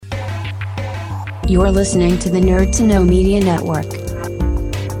You're listening to the Nerd to Know Media Network.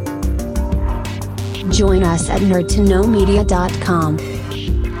 Join us at nerdtoknowmedia.com.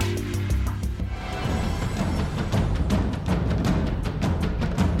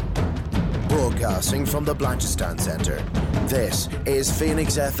 Broadcasting from the Blanchistan Center, this is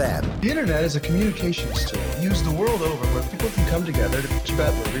Phoenix FM. The internet is a communications tool used the world over where people can come together to bitch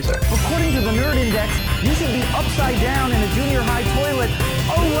about movies. According to the Nerd Index, you should be upside down in a junior high toilet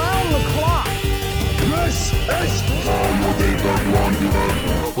around the clock. This is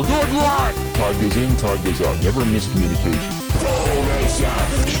we're going live. Time goes in, time goes out. Never miscommunication.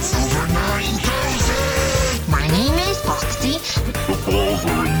 It's over 9,000. My name is Foxy. The balls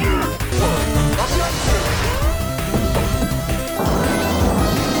are in there.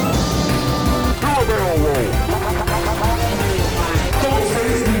 Do a barrel roll. Don't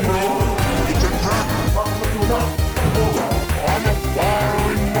chase me, bro. It's a trap. I'm a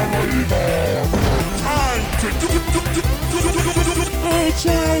firing money. Time to Hey,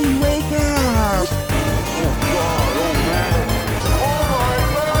 Charlie, wake up. Oh, God, oh, man.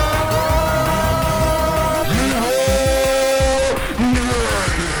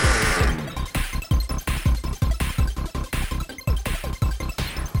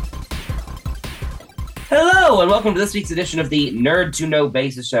 Hello, and welcome to this week's edition of the Nerd to Know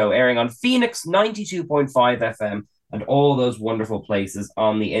Basis Show, airing on Phoenix 92.5 FM and all those wonderful places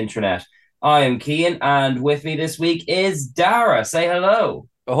on the internet. I am Cian, and with me this week is Dara. Say hello.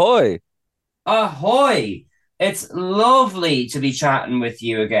 Ahoy. Ahoy. It's lovely to be chatting with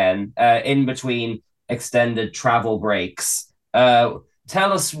you again in between extended travel breaks. Tell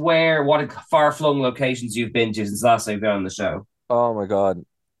us what far-flung locations you've been to since last time you've been on the show. Oh my God.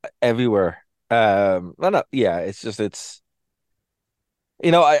 Everywhere. It's I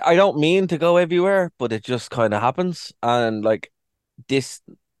don't mean to go everywhere, but it just kind of happens. And like this,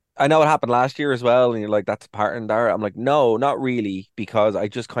 I know it happened last year as well. And you're like, that's a pattern there. I'm like, no, not really, because I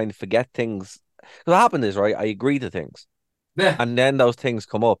just kind of forget things. Because what happened is, right, I agree to things. Yeah. And then those things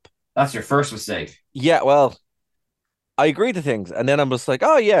come up. That's your first mistake. Yeah, well, I agree to things. And then I'm just like,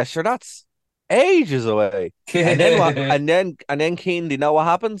 oh yeah, sure, that's ages away. And then what? And then Keen, do you know what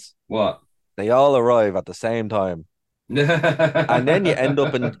happens? What? They all arrive at the same time. And then you end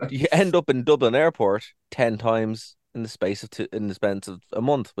up in Dublin Airport 10 times in the space of a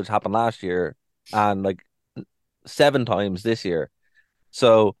month, which happened last year, and like 7 times this year.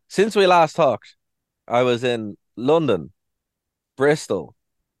 So since we last talked, I was in London, Bristol,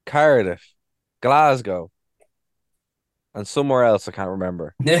 Cardiff, Glasgow, and somewhere else I can't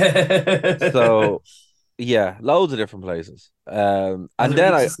remember. So yeah, loads of different places. And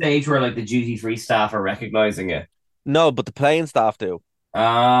then a stage where like the duty-free staff are recognizing it. No, but the plane staff do.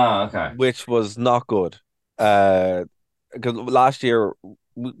 Ah, okay. Which was not good. Because last year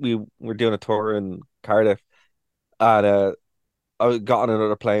we were doing a tour in Cardiff, and I got on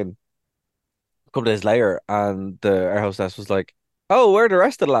another plane a couple of days later, and the air hostess was like, "Oh, where are the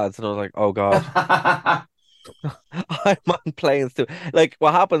rest of the lads?" And I was like, "Oh God." I'm on planes too. Like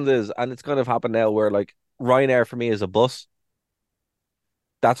what happens is, and it's kind of happened now, where like Ryanair for me is a bus.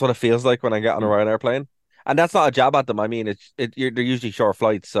 That's what it feels like when I get on a Ryanair plane. And that's not a jab at them. I mean, they're usually short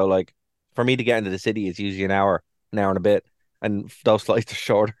flights. So like for me to get into the city, it's usually an hour and a bit. And those flights are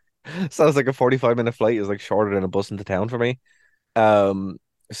shorter. So it's like a 45-minute flight is like shorter than a bus into town for me.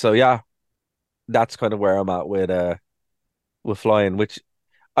 So yeah, that's kind of where I'm at with flying, which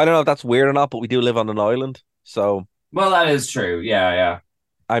I don't know if that's weird or not, but we do live on an island. So well, that is true. Yeah.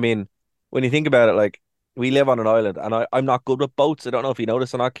 I mean, when you think about it, like we live on an island, and I'm not good with boats. I don't know if you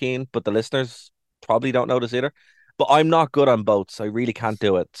notice or not, Keen, but the listeners probably don't notice either. But I'm not good on boats. I really can't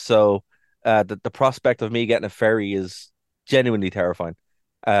do it. So the prospect of me getting a ferry is genuinely terrifying.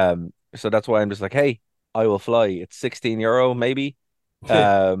 So that's why I'm just like, hey, I will fly. It's €16 maybe.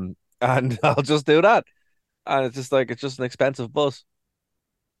 And I'll just do that. And it's just an expensive bus.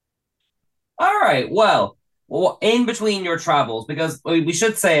 All right. Well, in between your travels, because we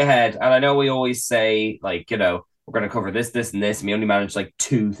should say ahead, and I know we always say, like, we're going to cover this, and this, and we only manage like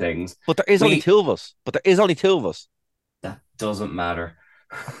 2 things. But there is only 2 of us. That doesn't matter.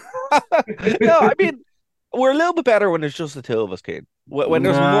 No, I mean, we're a little bit better when there's just the 2 of us, Kate. When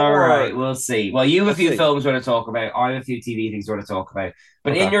there's more. All right, we'll see. Well, you have a few films you want to talk about. I have a few TV things you want to talk about.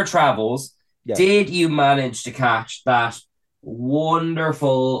 But in your travels, did you manage to catch that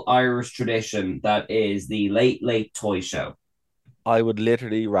wonderful Irish tradition that is the Late Late Toy Show? I would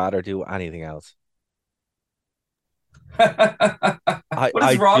literally rather do anything else.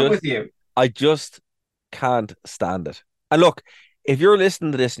 What is wrong with you? I just can't stand it. And look, if you're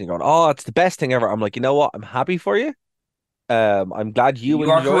listening to this and you're going, "Oh, it's the best thing ever," I'm like, you know what? I'm happy for you. I'm glad you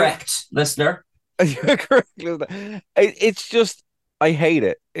are enjoy correct, listener. You're correct. It's just I hate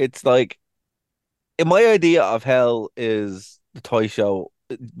it. It's like my idea of hell is the toy show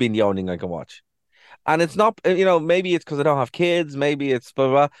being the only thing I can watch. And it's not, maybe it's because I don't have kids, maybe it's blah,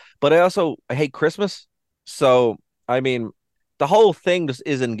 blah, blah. But I hate Christmas. So, I mean, the whole thing just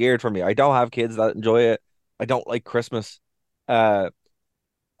isn't geared for me. I don't have kids that enjoy it. I don't like Christmas. Uh,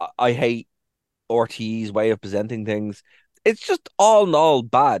 I hate RT's way of presenting things. It's just all in all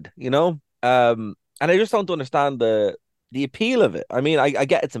bad, you know? And I just don't understand the appeal of it. I mean, I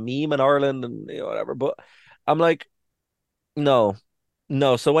get it's a meme in Ireland and whatever, but I'm like, no,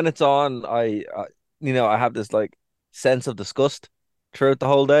 no. So when it's on, I have this like sense of disgust throughout the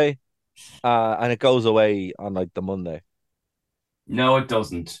whole day, and it goes away on like the Monday. No, it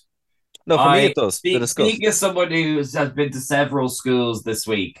doesn't. No, for me I it does. The speaking disgust. as someone who has been to several schools this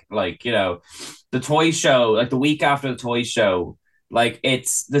week, like the toy show, like the week after the toy show, like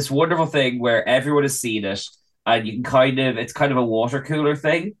it's this wonderful thing where everyone has seen it, and you can it's kind of a water cooler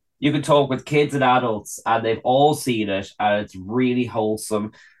thing. You can talk with kids and adults, and they've all seen it, and it's really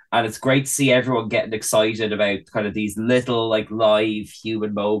wholesome, and it's great to see everyone getting excited about kind of these little like live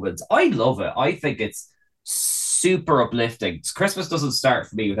human moments. I love it. I think it's super uplifting. Christmas doesn't start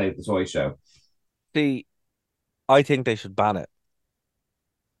for me without the toy show. See, I think they should ban it.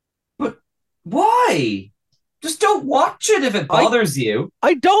 But why? Just don't watch it if it I bothers you.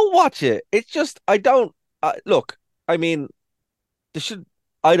 I don't watch it. It's just I don't look. I mean, they should.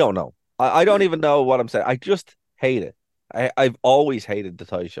 I don't know. I don't even know what I'm saying. I just hate it. I've always hated the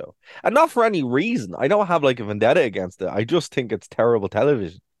toy show, and not for any reason. I don't have like a vendetta against it. I just think it's terrible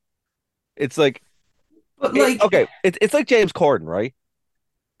television. It's like But like, okay. It's like James Corden, right?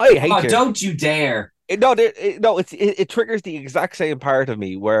 I hate oh, James. don't you dare! No, it triggers the exact same part of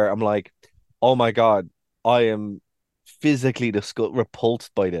me where I'm like, oh my God, I am physically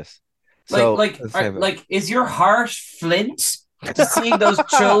repulsed by this. So Is your heart flint to seeing those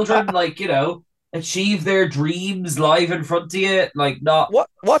children achieve their dreams live in front of you, like not what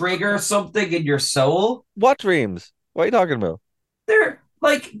trigger something in your soul? what dreams? What are you talking about? They're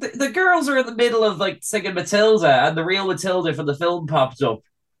like the girls are in the middle of like singing Matilda, and the real Matilda from the film popped up,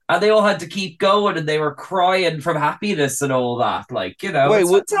 and they all had to keep going, and they were crying from happiness and all that. Like, Wait,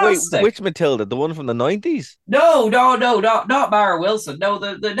 it's wait, fantastic. which Matilda? The one from the 90s? No, no, no, not Mara Wilson. No,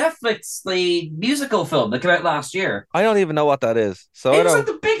 the Netflix, the musical film that came out last year. I don't even know what that is. So I It was like don't.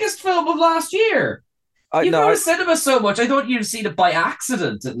 the biggest film of last year. I You no, go to I cinema so much. I thought you'd seen it by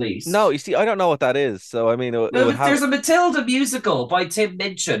accident, at no. least. You see, I don't know what that is. So I mean, it No, would but have there's a Matilda musical by Tim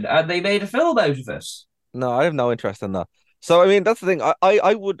Minchin, and they made a film out of it. no. I have no interest in that. So I mean, that's the thing.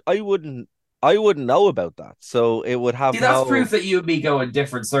 I wouldn't know about that. So it would See, have that's no. proof that you and me go in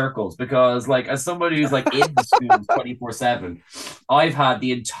different circles because, like, as someone who's like in the schools 24/7, I've had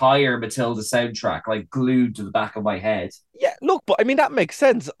the entire Matilda soundtrack like glued to the back of my head. Yeah, look, but I mean that makes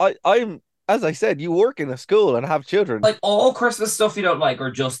sense. I'm as I said, you work in a school and have children. Like all Christmas stuff you don't like,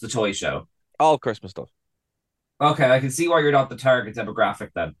 or just the toy show. All Christmas stuff. Okay, I can see why you're not the target demographic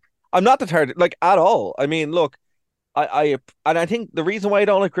then. I'm not the target like at all. I mean, look, I and I think the reason why I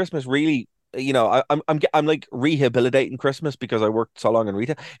don't like Christmas really, I'm like rehabilitating Christmas because I worked so long in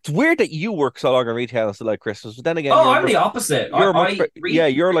retail. It's weird that you work so long in retail and still like Christmas, but then again, Oh, I'm the opposite. you're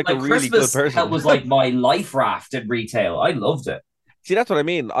like a really good Christmas person. was like my life raft in retail. I loved it. See, that's what I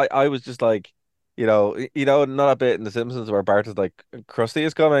mean. I was just like, not a bit in The Simpsons where Bart is like, Krusty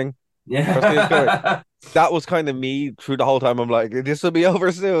is coming. Krusty is coming. Yeah. That was kind of me through the whole time. I'm like, this will be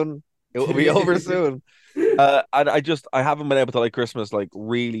over soon. It will be over soon. And I haven't been able to like Christmas like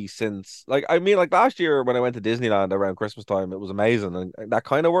really since like I mean like last year when I went to Disneyland around Christmas time, it was amazing and that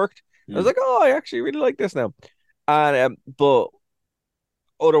kind of worked. I was like, oh, I actually really like this now. And but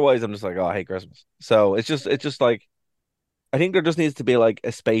otherwise, I'm just like, oh, I hate Christmas. So it's just like I think there just needs to be like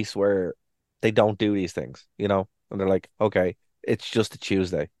a space where they don't do these things, and they're like, okay, it's just a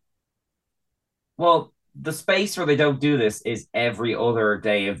Tuesday. Well, the space where they don't do this is every other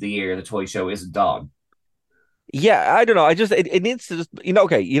day of the year the toy show isn't on. Yeah, I don't know. It needs to just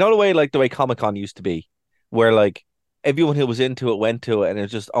okay, the way like the way Comic-Con used to be, where like everyone who was into it went to it, and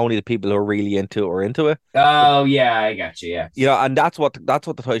it's just only the people who are really into it were into it. Oh yeah, I got you. Yeah. And that's what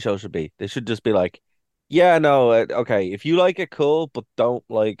the toy show should be. They should just be like, yeah, no, okay, if you like it, cool, but don't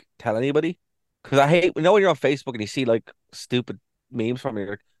like tell anybody. Because I hate when you're on Facebook and you see like stupid memes from you.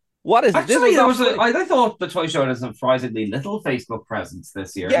 Like, what is it? This Actually, is there not was a. funny. I thought the toy show had a surprisingly little Facebook presence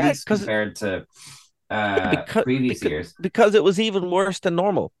this year, at Yeah, least because compared to because previous because years. because it was even worse than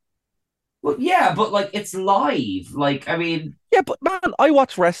normal. Well, yeah, but like it's live. Like, I mean, Yeah, but man, I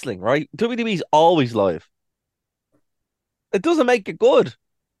watch wrestling, right? WWE's always live. It doesn't make it good.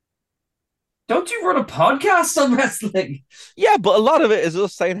 Don't you run a podcast on wrestling? Yeah, but a lot of it is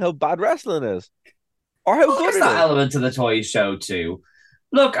us saying how bad wrestling is or how Well, good there's it that is. element to the toy show too.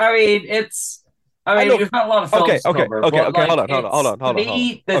 Look, I mean, I look, we've got a lot of okay, films to okay, cover, okay, but okay. like, Hold on, hold on, hold it's on, to hold on, hold on.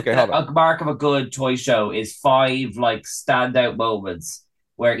 me Okay, hold on. a mark of a good toy show is 5 like standout moments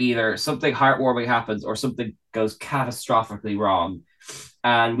where either something heartwarming happens or something goes catastrophically wrong,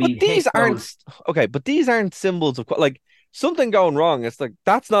 and we But hit these aren't those. okay. But these aren't symbols of like something going wrong. It's like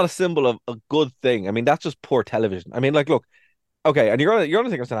that's not a symbol of a good thing. I mean, that's just poor television. I mean, like, look, okay, and you're gonna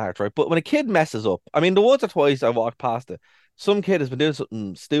think I'm saying heart, right? But when a kid messes up, I mean, the once or twice I walked past it, some kid has been doing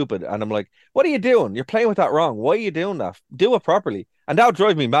something stupid, and I'm like, "What are you doing? You're playing with that wrong. Why are you doing that? Do it properly." And that would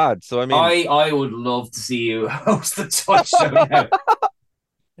drive me mad. So I mean, I would love to see you host the toy show now.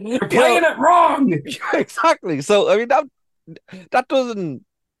 You're you know, playing it wrong. exactly. So I mean that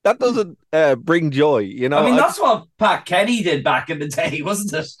doesn't bring joy. I mean, that's what Pat Kenny did back in the day,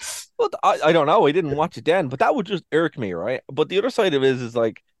 wasn't it? But I don't know. I didn't watch it then, but that would just irk me, right? But the other side of it is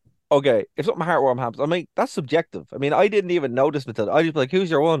like, okay, if something heartwarming happens, I mean, that's subjective. I mean, I didn't even notice until I just be like,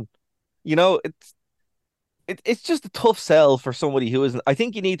 who's your one? It's just a tough sell for somebody who isn't. I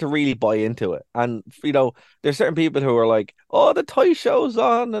think you need to really buy into it. And there's certain people who are like, oh, the toy show's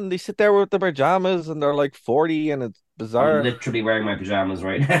on, and they sit there with their pajamas and they're like 40 and it's I'm bizarre. literally wearing my pajamas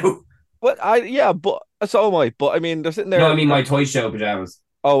right now. But but so am I. But I mean, they're sitting No, I there. mean my toy show pajamas.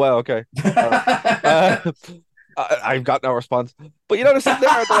 Oh well, okay. All right. I've got no response. But they're sitting there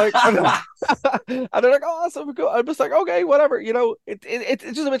and they're like, and they're like, oh, that's so cool. I'm just like, okay, whatever. It's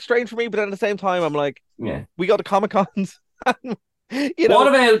just a bit strange for me, but at the same time, I'm like, Yeah. we go to Comic Cons. What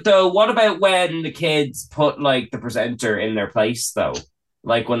about when the kids put like the presenter in their place though?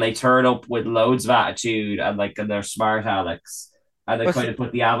 Like when they turn up with loads of attitude and like and they're smart Alex and they kind of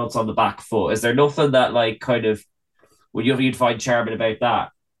put the adults on the back foot. Is there nothing that like kind of would you'd find charming about that?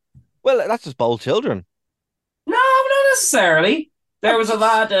 Well, that's just bold children. No, not necessarily. There was a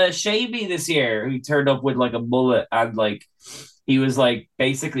lad, Shavy, this year who turned up with like a mullet and like he was like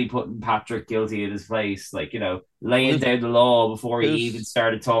basically putting Patrick guilty in his place, like laying down the law before he even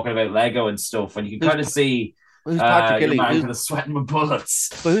started talking about Lego and stuff. And you can kind of see who's Patrick your Gilly? man kind of sweating with bullets.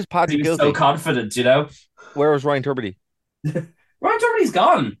 But who's Patrick He was Gilty? so confident, Where was Ryan Tuberty? Ryan Tuberty's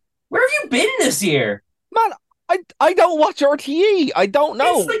gone. Where have you been this year? Man, I don't watch RTE. I don't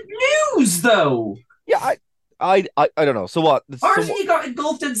know. It's like news though. Yeah, I don't know. So what? RTE got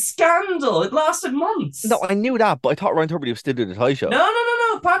engulfed in scandal. It lasted months. No, I knew that, but I thought Ryan Tuberty was still doing the toy show.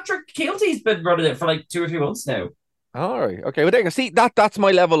 No. Patrick Keelty's been running it for like 2 or 3 months now. All right. Okay. Well, there you go. See, that's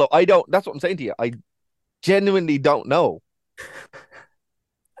my level of I don't that's what I'm saying to you. I genuinely don't know.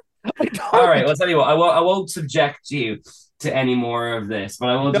 I don't. All right, well, I'll tell you what, I won't subject you to any more of this, but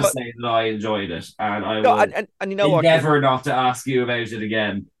I will just say that I enjoyed it and I will and you know what, endeavor not to ask you about it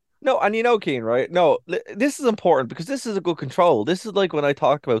again. No, and Keen, right? No, this is important because this is a good control. This is like when I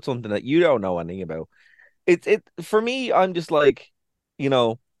talk about something that you don't know anything about. It for me, I'm just like,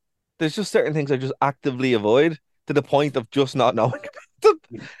 there's just certain things I just actively avoid to the point of just not knowing about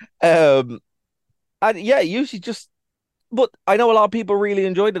them. And yeah, usually but I know a lot of people really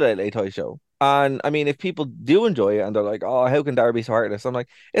enjoy the Late Late Toy Show. And I mean, if people do enjoy it and they're like, oh, how can Darby be so heartless? I'm like,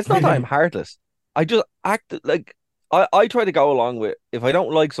 it's not that I'm heartless. I just act like I try to go along with if I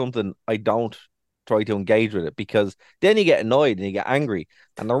don't like something, I don't try to engage with it because then you get annoyed and you get angry.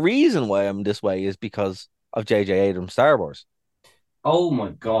 And the reason why I'm this way is because of J.J. Abrams' Star Wars. Oh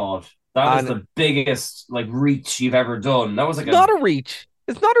my God. That is the biggest like reach you've ever done. That was like not a reach.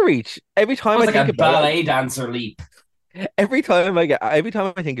 It's not a reach. Every time I think about ballet dancer leap. Every time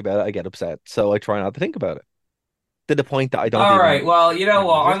I think about it, I get upset. So I try not to think about it. To the point that I don't. All right. Well, you know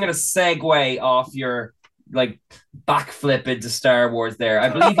what? I'm going to segue off your like backflip into Star Wars there. I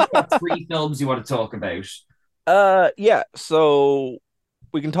believe you've got 3 films you want to talk about. Yeah. So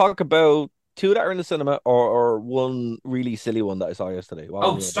we can talk about 2 that are in the cinema or one really silly one that I saw yesterday.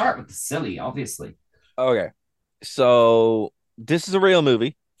 Start with the silly, obviously. Okay. So this is a real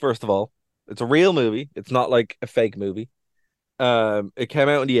movie, first of all. It's a real movie. It's not like a fake movie. It came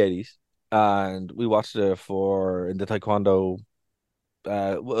out in the 80s and we watched it in the Taekwondo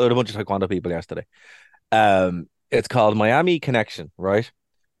with a bunch of Taekwondo people yesterday. It's called Miami Connection, right?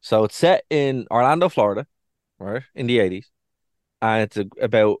 So it's set in Orlando, Florida, right, in the 80s. And it's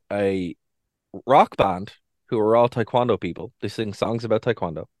about a rock band who are all Taekwondo people. They sing songs about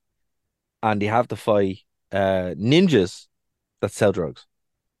Taekwondo. And they have to fight ninjas that sell drugs.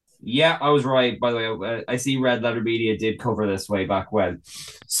 Yeah, I was right. By the way, I see Red Letter Media did cover this way back when.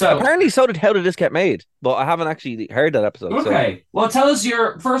 So apparently, How did this get made? But I haven't actually heard that episode. Okay, well, tell us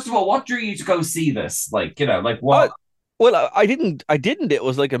first of all, what drew you to go see this? Like, like what? Well, I didn't. It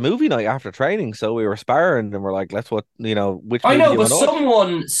was like a movie night after training, so we were sparring and we're like, let's which I movie do know, you but want to watch?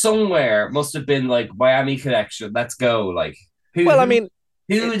 someone somewhere must have been like Miami Connection. Let's go. Like who Well, I who mean,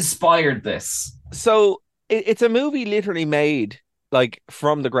 who it, inspired this? so it's a movie literally made like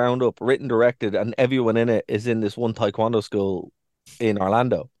from the ground up, written, directed, and everyone in it is in this one Taekwondo school in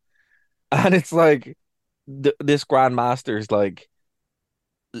Orlando, and it's like this grandmaster's like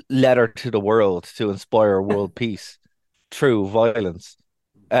letter to the world to inspire world peace through violence.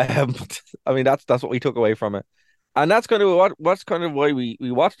 Um, I mean that's what we took away from it, and that's kind of what's kind of why we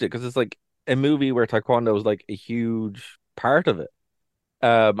watched it because it's like a movie where Taekwondo is like a huge part of it.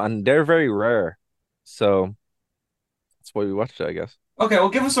 And they're very rare, so that's why we watched it, I guess. Okay, well,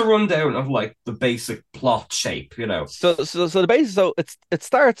 give us a rundown of like the basic plot shape. So the basis, it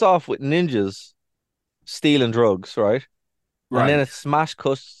starts off with ninjas stealing drugs, right? And then Right. it smash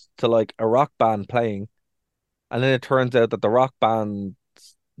cuts to like a rock band playing, and then it turns out that the rock band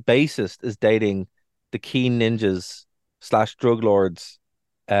bassist is dating the keen ninjas slash drug lords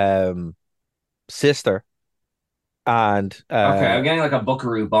um sister. And Okay, I'm getting like a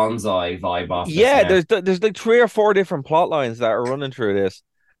Buckaroo Banzai vibe off this yeah, now. there's like three or four different plot lines that are running through this.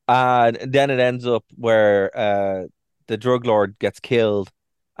 And then it ends up where the drug lord gets killed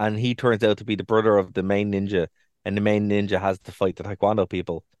and he turns out to be the brother of the main ninja, and the main ninja has to fight the Taekwondo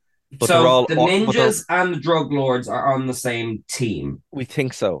people. But they're So all the but they're ninjas and the drug lords are on the same team. we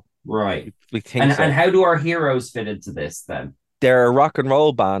think so. Right. We think And so. how do our heroes fit into this then? They're a rock and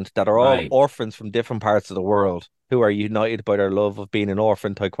roll band that are all Right. orphans from different parts of the world who are united by their love of being an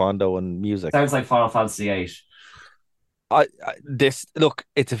orphan, Taekwondo, and music. Sounds like Final Fantasy VIII. This look,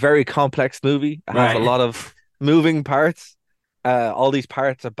 it's a very complex movie. It has a Right. lot of moving parts. All these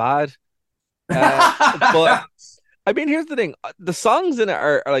parts are bad. But I mean, here's the thing: the songs in it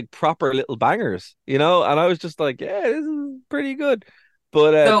are like proper little bangers, you know. And I was just like, yeah, this is pretty good.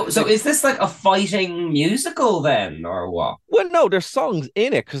 But So is this like a fighting musical then, or what? well, no, there's songs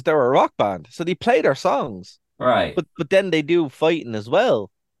in it because they're a rock band, so they play their songs. Right. But then they do fighting as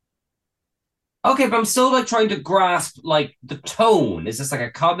well. Okay, but I'm still like trying to grasp like the tone. Is this like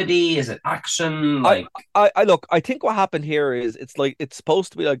a comedy? Is it action? I, Like I look. I think what happened here is it's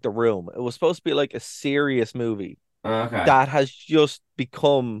supposed to be like The Room. It was supposed to be like a serious movie okay. that has just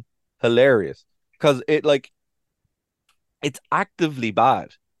become hilarious because it's actively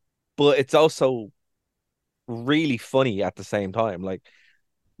bad, but it's also really funny at the same time. Like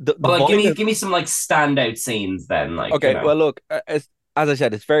the Well, like violence. give me some like standout scenes then, like Okay, well, look, as I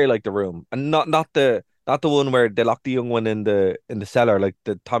said, it's very like The Room, and not the one where they lock the young one in the cellar, like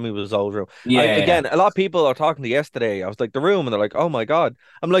the Tommy Wiseau's room. yeah. Again, a lot of people are talking to yesterday. I was like The Room, and they're like, "Oh my God!"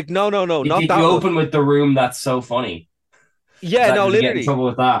 I'm like, "No, no, no, not Did you that one." open with the room that's so funny? Is Yeah, that no, did we get in literally. trouble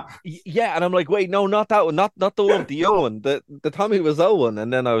with that? Yeah, and I'm like, "Wait, no, not that one, not the one with the young one, the Tommy Wiseau one."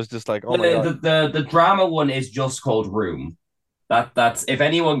 And then I was just like, "Oh The, my God." the drama one is just called Room. That's if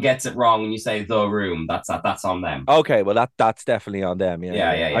anyone gets it wrong and you say the room, that's on them. Okay, well that's definitely on them. Yeah,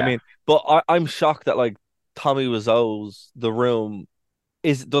 Yeah, yeah. yeah, I yeah. mean, but I'm shocked that like Tommy Wiseau's The Room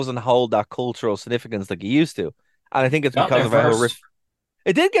is doesn't hold that cultural significance like it used to, and I think it's Got because there of how first. horrific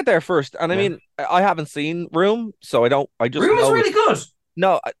it did get there first. And I Yeah. mean, I haven't seen Room, so I don't. I just Room is know it. really good.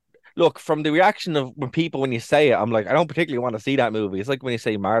 No, look from the reaction of when you say it, I'm like, I don't particularly want to see that movie. It's like when you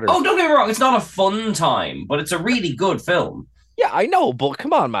say Oh, Martyrs. don't get me wrong, it's not a fun time, but it's a really good film. Yeah, I know, but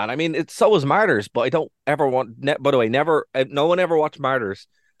come on, man. I mean, it's so is Martyrs, but I don't ever want. By the way, never. No one ever watched Martyrs.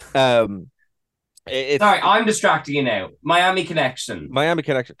 Um, it's Sorry, I'm distracting you now. Miami Connection. Miami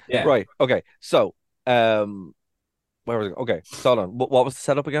Connection. Yeah. Right. Okay. So, where was it? Okay. So hold on. What was the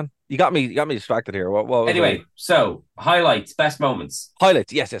setup again? You got me distracted here. What was I? Anyway, so highlights, best moments.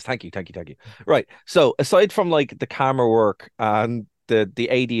 Highlights. Yes, yes. Thank you. Thank you. Thank you. Right. So aside from like the camera work and the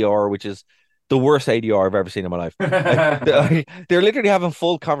ADR, which is the worst ADR I've ever seen in my life. Like they're literally having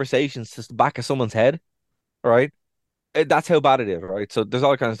full conversations to the back of someone's head, right? That's how bad it is, right? So there's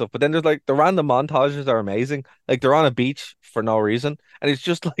all kind of stuff, but then there's like the random montages are amazing. Like they're on a beach for no reason, and it's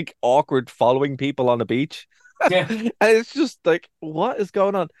just like awkward following people on a beach. Yeah. And it's just like, what is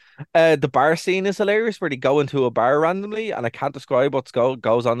going on? The bar scene is hilarious where they go into a bar randomly, and I can't describe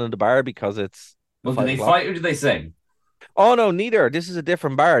goes on in the bar because it's Well, do five they o'clock. fight or do they sing? Oh no, neither. This is a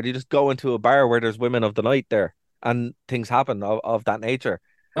different bar. You just go into a bar where there's women of the night there, and things happen of that nature.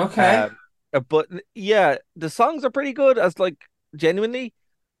 Okay. Um, but yeah, the songs are pretty good as like genuinely.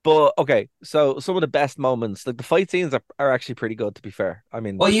 But okay, so some of the best moments, like the fight scenes, are actually pretty good. To be fair, I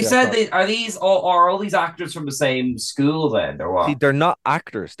mean, Well, you that's said not. they are these all are all these actors from the same school then, or See, what? they're not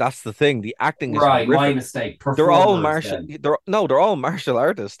actors. That's the thing. The acting is Right, my horrific. mistake. Performers then. They're no, they're all martial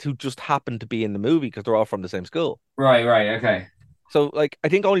artists who just happen to be in the movie because they're all from the same school. Right, right, okay. So like I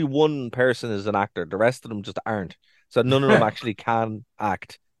think only one person is an actor. The rest of them just aren't. So none of them actually can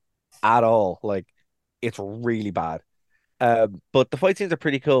act at all. Like it's really bad. But the fight scenes are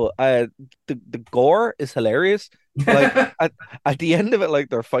pretty cool. The gore is hilarious. Like at the end of it, like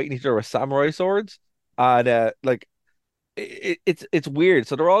they're fighting each other with samurai swords, and like it's weird.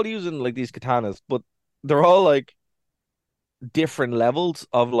 So they're all using like these katanas, but they're all like different levels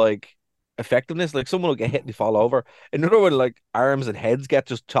of like effectiveness. Like someone will get hit and they fall over. Another one, like arms and heads get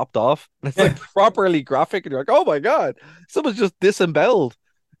just chopped off, and it's like properly graphic, and you're like, oh my god, someone's just disemboweled.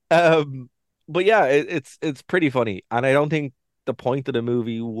 Um, but yeah, it's pretty funny, and I don't think the point of the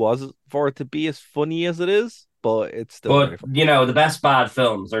movie was for it to be as funny as it is, but it's still But very funny. the best bad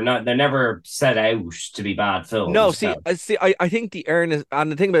films are not they're never set out to be bad No, films. see, I think the earnest,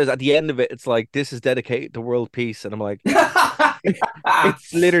 and the thing about it is, at the end of it, it's like this is dedicated to world peace, and I'm like,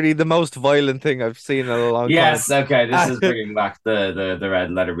 it's literally the most violent thing I've seen in a long time. Yes, okay. This is And bringing back the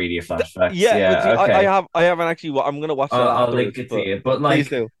red letter media flashbacks. yeah, but see, Yeah, okay. I haven't actually. I'm gonna watch that I'll link afterwards, it to but you. But please like,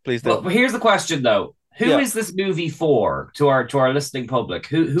 do, please do. but here's the question though: Who Yeah, is this movie for? To our listening public,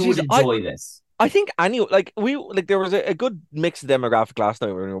 who would jeez, enjoy this? I think any like we like there was a good mixed demographic last night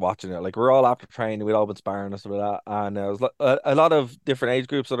when we were watching it. Like we're all after training, we'd all been sparring and stuff like that, and it was a lot of different age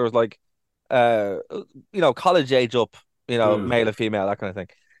groups. So there was like, uh, college age up, Hmm. male and female, that kind of thing.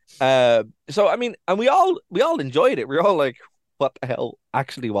 So I mean, and we all enjoyed it. We were all like, what the hell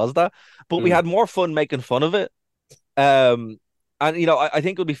actually was that? But we Hmm. had more fun making fun of it. Um, and I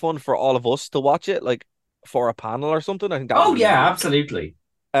think it would be fun for all of us to watch it, like for a panel or something. I think that would Oh be yeah, really absolutely.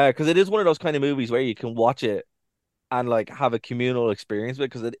 because it is one of those kind of movies where you can watch it and like have a communal experience with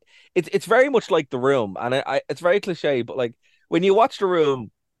it because it's very much like The Room, and it's very cliche, but like when you watch The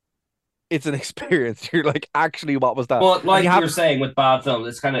Room, it's an experience. You're like, actually, what was that? But And you like have you're saying with bad films,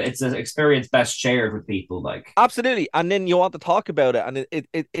 it's an experience best shared with people. Like, absolutely, and then you want to talk about it, and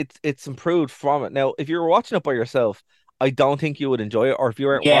it's improved from it. Now, if you were watching it by yourself, I don't think you would enjoy it, or if you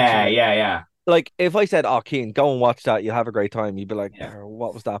weren't watching yeah, it. yeah, yeah, Like if I said, "Oh, Keen, go and watch that. You'll have a great time." You'd be like, yeah.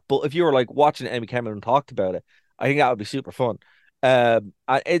 "What was that?" But if you were like watching it and we came in and talked about it, I think that would be super fun. And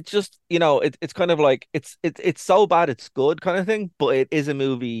it's just it's kind of like it's so bad it's good kind of thing, but it is a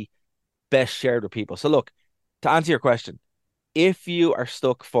movie best shared with people. So look, to answer your question, if you are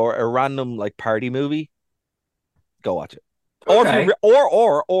stuck for a random like party movie, go watch it. Or if you Okay.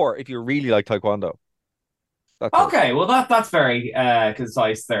 or if you really like Taekwondo, that's it. Okay, well that's very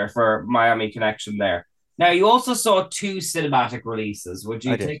concise there for Miami Connection there. Now you also saw two cinematic releases. Would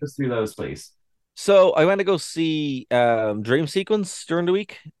I you did. take us through those, please? So I went to go see Dream Sequence during the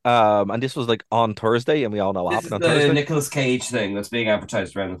week. And this was like on Thursday, and we all know what This happened is on the Thursday. Nicolas Cage thing that's being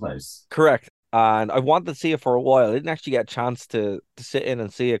advertised around the place. Correct. And I wanted to see it for a while. I didn't actually get a chance to sit in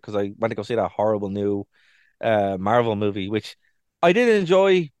and see it because I went to go see that horrible new Marvel movie, which I did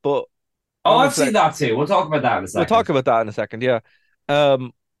enjoy, but Oh, on I've seen reflect, that too. We'll talk about that in a we'll second. talk about that in a second. Yeah.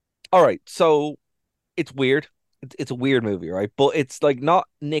 Um. All right. So it's weird. It's a weird movie, right? But it's like not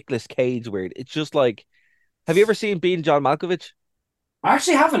Nicolas Cage weird. It's just like, have you ever seen Being John Malkovich? I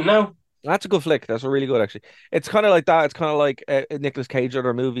actually haven't, no. That's a good flick. That's a really good actually. It's kind of like that. It's kind of like a Nicolas Cage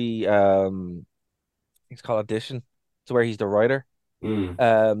other movie. It's called Audition. It's where he's the writer. Hmm.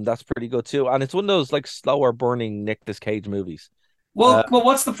 That's pretty good too. And it's one of those like slower burning Nicolas Cage movies. Uh, Well,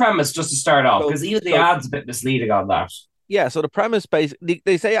 what's the premise just to start off? so Because even the so ad's a bit misleading on that. yeah. So the premise basically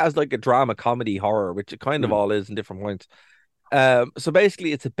they say it as like a drama comedy horror, which it kind of Hmm. all is in different points. So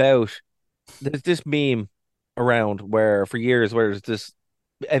basically it's about there's this meme around where for years where there's this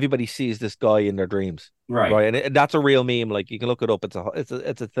everybody sees this guy in their dreams, Right. right? And that's a real meme. Like you can look it up.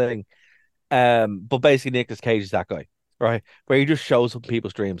 It's a thing. But basically Nicolas Cage is that guy, right? Where he just shows up in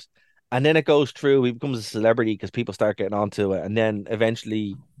people's dreams. And then it goes through, he becomes a celebrity because people start getting onto it. And then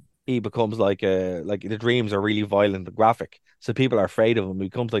eventually he becomes like the dreams are really violent and graphic. So people are afraid of him. He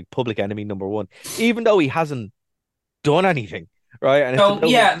becomes like public enemy number one, even though he hasn't done anything, right? And it's So about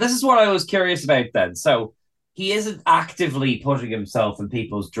yeah, this is what I was curious about then. So he isn't actively putting himself in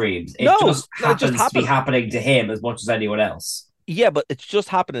people's dreams. It no, just no, it just happens to be happens. happening to him as much as anyone else. Yeah, but it's just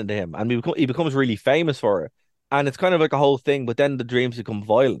happening to him, and he becomes really famous for it. And it's kind of like a whole thing, but then the dreams become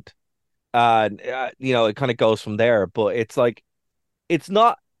violent. And it kind of goes from there. But it's like it's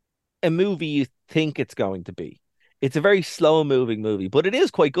not a movie you think it's going to be. It's a very slow moving movie, but it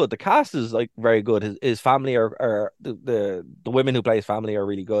is quite good. The cast is like very good. His family are the women who play his family are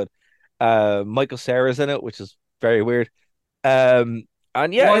really good. Michael Cera's in it, which is very weird. Um,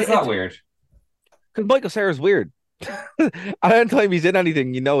 and yeah, Why is that it's weird? because Michael Cera's weird. Anytime he's in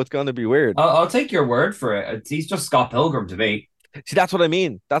anything, you know it's going to be weird. I'll take your word for it. He's just Scott Pilgrim to me. See, that's what I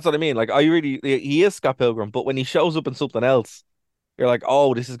mean. That's what I mean. Like, I really, he is Scott Pilgrim, but when he shows up in something else, you're like,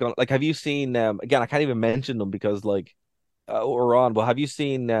 oh, this is gonna like. Have you seen? Again, I can't even mention them because like we're on. But have you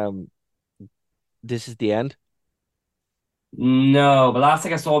seen? This is the end. No, but last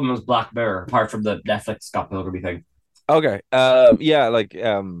thing I saw him was Black Mirror, apart from the Netflix Scott Pilgrim thing. Okay. Yeah, like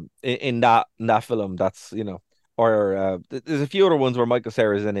in that film, that's or there's a few other ones where Michael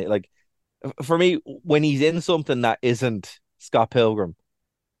Cera's in it. Like for me, when he's in something that isn't Scott Pilgrim,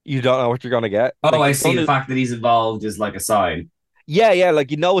 you don't know what you're gonna get. Oh, Like I it's see. going The to, fact that he's involved is like a sign. yeah, yeah,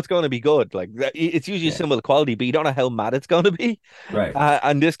 like it's going to be good. Like it's usually a Yeah. symbol of quality, but you don't know how mad it's going to be. Right.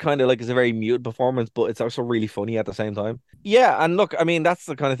 And this kind of like is a very muted performance, but it's also really funny at the same time. Yeah, and look, I mean, that's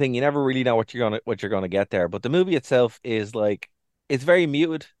the kind of thing you never really know what you're gonna get there. But the movie itself is like it's very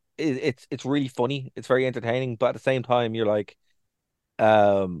muted. It's really funny. It's very entertaining, but at the same time, you're like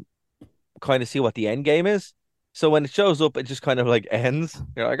um kind of see what the end game is. So when it shows up, it just kind of like ends.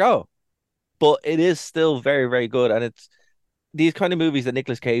 You're like, oh, but it is still very, very good, and it's these kind of movies that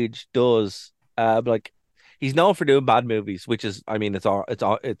Nicolas Cage does. Like he's known for doing bad movies, which is, I mean, it's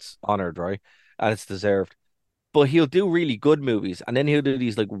honored, right, and it's deserved. But he'll do really good movies, and then he'll do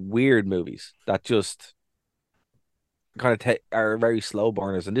these like weird movies that just kind of are very slow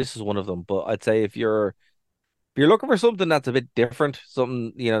burners, and this is one of them. But I'd say if you're looking for something that's a bit different,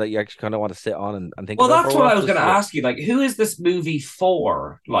 something that you actually kind of want to sit on and think Well, about for that's a what while, I was going this to is it. ask you. Like, who is this movie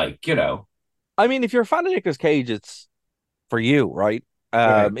for? Like. I mean, if you're a fan of Nicolas Cage, it's for you, right?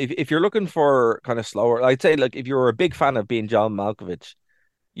 Right. If you're looking for kind of slower, I'd say like if you're a big fan of being John Malkovich,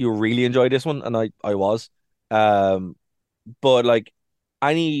 you really enjoy this one, and I was. Um, but like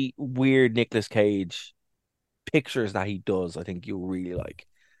any weird Nicolas Cage pictures that he does, I think you really like.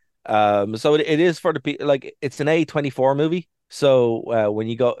 So it is for the people. Like it's an A24 movie, so when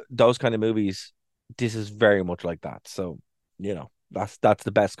you go those kind of movies, this is very much like that. So that's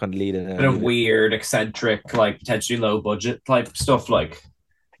the best kind of lead in a Bit of movie. weird, eccentric, like potentially low budget type stuff. Like,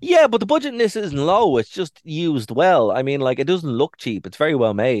 Yeah, but the budget in this isn't low. It's just used well. I mean, like it doesn't look cheap. It's very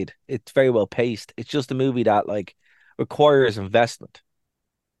well made. It's very well paced. It's just a movie that like requires investment.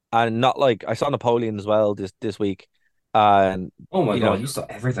 And not like I saw Napoleon as well this week. And oh my you God, know, you saw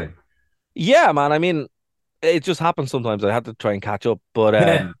everything. yeah, man. I mean, it just happens sometimes. I have to try and catch up.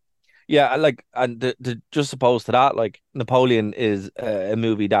 But yeah, like and just opposed to that, like Napoleon is a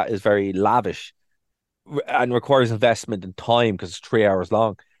movie that is very lavish and requires investment and time because it's 3 hours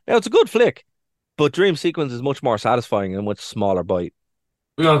long. Now it's a good flick, but Dream Sequence is much more satisfying and a much smaller bite.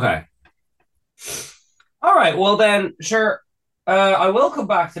 Okay. All right. Well, then, sure. I will come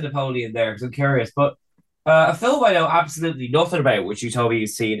back to Napoleon there because I'm curious. But a film I know absolutely nothing about, which you told me you've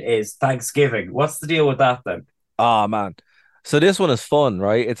seen, is Thanksgiving. What's the deal with that then? Oh man. So this one is fun,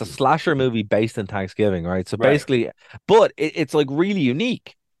 right? It's a slasher movie based in Thanksgiving, right? So Right. basically, but it's like really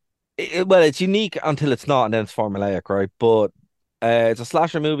unique. Well, it's unique until it's not, and then it's formulaic, right? But it's a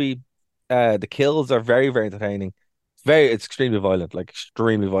slasher movie. The kills are very, very entertaining. It's extremely violent, like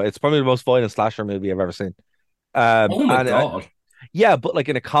extremely violent. It's probably the most violent slasher movie I've ever seen. Oh my And God. yeah, but like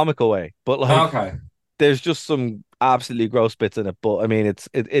in a comical way. But like, Okay. there's just some absolutely gross bits in it. But I mean,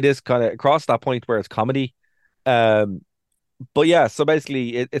 it is kind of across that point where it's comedy. Um, but yeah, so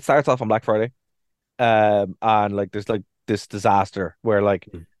basically, it starts off on Black Friday. And like there's like this disaster where like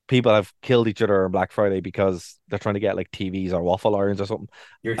people have killed each other on Black Friday because they're trying to get like TVs or waffle irons or something.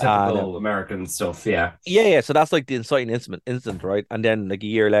 Your And typical American stuff. Yeah. yeah, yeah. So that's like the inciting incident, right? And then like a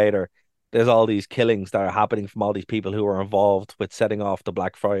year later, there's all these killings that are happening from all these people who are involved with setting off the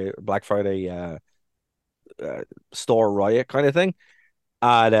Black Friday uh, store riot kind of thing.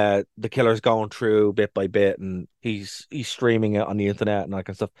 And the killer's going through bit by bit, and he's streaming it on the internet and that kind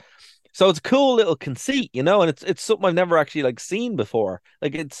of stuff. So it's a cool little conceit, and it's something I've never actually like seen before.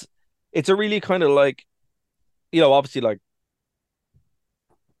 Like it's a really kind of like, obviously like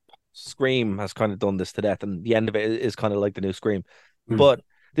Scream has kind of done this to death, and the end of it is kind of like the new Scream. Hmm. But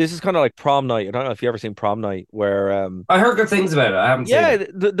this is kind of like Prom Night. I don't know if you ever seen Prom Night, where I heard good things about it. I haven't seen yeah,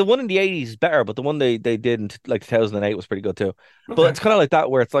 it. the one in the 80s is better, but the one they did in like 2008 was pretty good too. But Okay. it's kind of like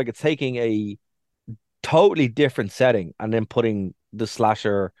that where it's like it's taking a totally different setting and then putting the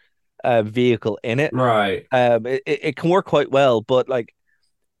slasher vehicle in it. Right. It can work quite well, but like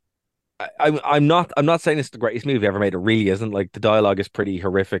I'm not saying it's the greatest movie ever made. It really isn't. Like the dialogue is pretty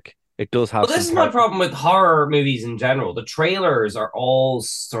horrific. It does have Well, this some is my part. problem with horror movies in general. The trailers are all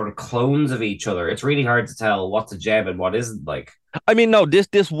sort of clones of each other. It's really hard to tell what's a gem and what isn't. Like, I mean, no,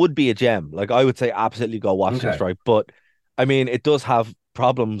 this would be a gem. Like I would say, absolutely go watch this, okay, right? But I mean, it does have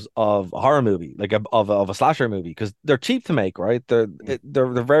problems of a horror movie, like of a slasher movie, because they're cheap to make, right? They're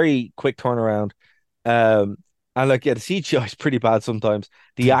very quick turnaround. Um, and like yeah, the CGI is pretty bad sometimes.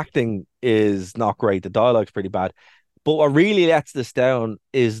 The acting is not great. The dialogue's pretty bad. But what really lets this down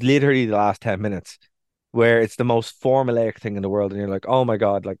is literally the last 10 minutes, where it's the most formulaic thing in the world, and you're like, oh my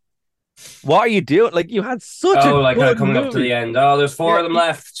God, like what are you doing? Like you had such a oh, like kind of good coming up to the movie. end. Oh, there's four Yeah, of them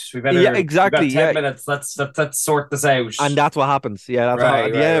left. yeah, We've exactly. got Yeah. 10 minutes. Let's sort this out. And that's what happens. Yeah, that's what, Right,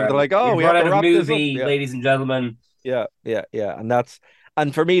 at the right, end they're right. like, oh, We've we run have to out of wrap this up. movie, Yeah, ladies and gentlemen. yeah.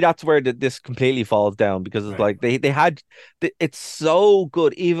 And for me, that's where this completely falls down because it's Right. like they had it's so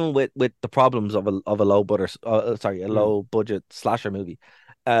good even with the problems of a a low budget slasher movie.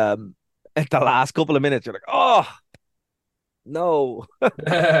 At the last couple of minutes, you're like, oh no.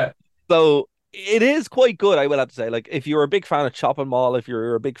 So it is quite good, I will have to say. Like if you're a big fan of Chopping Mall, if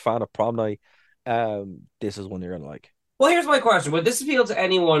you're a big fan of Prom Night, this is one you're gonna like. Well, here's my question: would this appeal to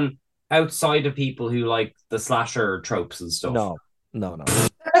anyone outside of people who like the slasher tropes and stuff? No, no.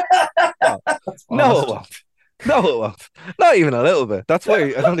 No, That's no, it honest. won't. No, it won't. Not even a little bit. That's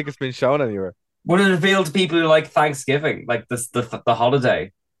why I don't think it's been shown anywhere. Would it appeal to people who like Thanksgiving, like the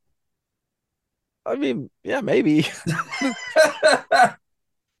holiday? I mean, yeah, maybe.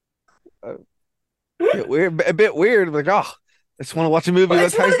 A a bit weird. Like, oh, I just want to watch a movie Well, about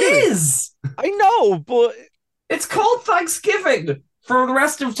it's what it Thanksgiving. is. I know, but It's called Thanksgiving. For the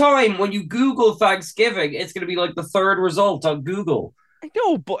rest of time, when you Google Thanksgiving, it's going to be like the third result on Google.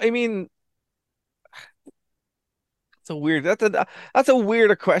 I mean, it's a weird. That's a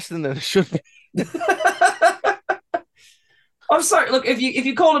weirder question than it should be. I'm sorry. Look, if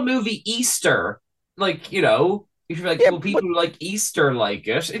you call a movie Easter, like you should be like, Yeah, well, but people who like Easter like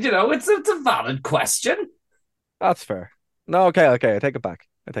it. It's a valid question. that's fair. No, okay. I take it back.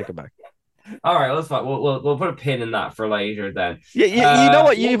 I take it back. All right, let's fine. We'll put a pin in that for later then. Yeah, you know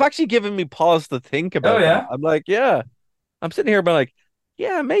what? Well, You've actually given me pause to think oh about that. yeah. I'm like, yeah. I'm sitting here, but like,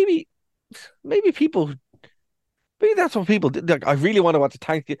 yeah, maybe people, maybe that's what people do. Like, I really want to watch a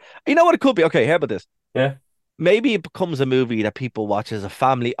tank. You know what it could be? Okay, how about this? Yeah. Maybe it becomes a movie that people watch as a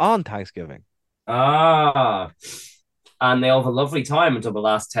family on Thanksgiving. Ah, and they all have a lovely time until the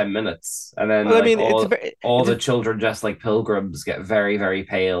last 10 minutes, and then Well, I like mean, all the children dressed like pilgrims get very very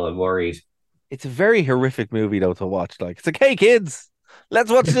pale and worried. it's a very horrific movie though to watch. Like, it's like, hey kids,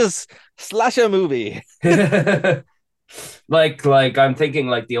 let's watch this slasher movie. like I'm thinking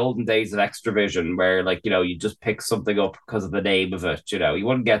like the olden days of Extravision, where like you just pick something up because of the name of it. You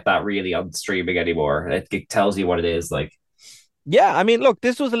wouldn't get that really on streaming anymore. It tells you what it is like. Yeah, I mean, look,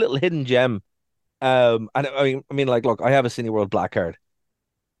 this was a little hidden gem. And I mean, like, look, I have a Cineworld Black Card.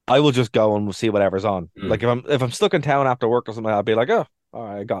 I will just go and we'll see whatever's on. Mm. Like, if I'm stuck in town after work or something, I'll be like, oh, all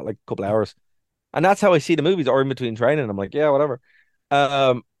right, I got like a couple hours, and that's how I see the movies, or in between training. I'm like, yeah, whatever.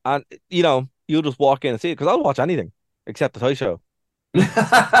 And you'll just walk in and see it because I'll watch anything except the toy show,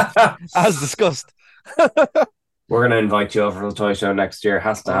 as discussed. We're gonna invite you over to the toy show next year.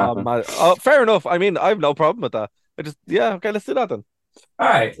 Has to happen. Oh, fair enough. I mean, I have no problem with that. Yeah, okay, let's do that then. All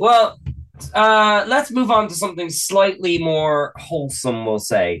right. Well, let's move on to something slightly more wholesome, we'll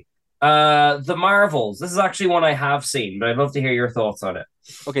say. The Marvels. This is actually one I have seen, but I'd love to hear your thoughts on it.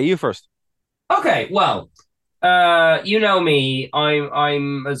 Okay, you first. Okay, well, you know me.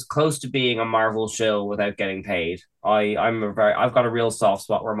 I'm as close to being a Marvel shill without getting paid. I've got a real soft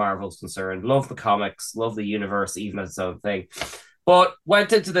spot where Marvel's concerned. Love the comics, love the universe, even as its own thing. But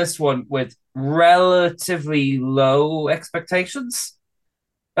went into this one with relatively low expectations.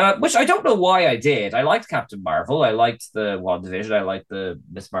 Which I don't know why I did. I liked Captain Marvel. I liked the WandaVision. I liked the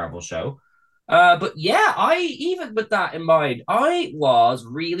Miss Marvel show. But yeah, even with that in mind, I was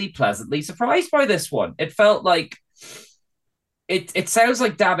really pleasantly surprised by this one. It felt like it sounds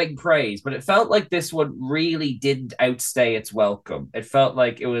like dabbing praise, but it felt like this one really didn't outstay its welcome. It felt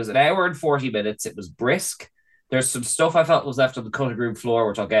like it was an hour and 40 minutes. It was brisk. There's some stuff I felt was left on the cutting room floor,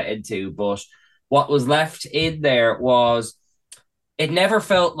 which I'll get into, but what was left in there was it never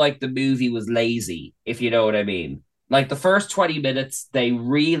felt like the movie was lazy, if you know what I mean. Like the first 20 minutes, they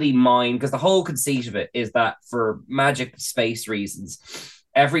really mind, because the whole conceit of it is that for magic space reasons,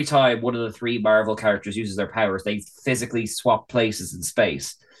 every time one of the three Marvel characters uses their powers, they physically swap places in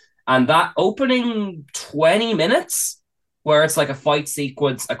space. And that opening 20 minutes where it's like a fight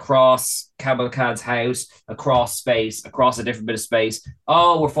sequence across Kamala Khan's house, across space, across a different bit of space.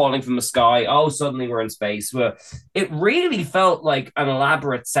 Oh, we're falling from the sky. Oh, suddenly we're in space. Well, it really felt like an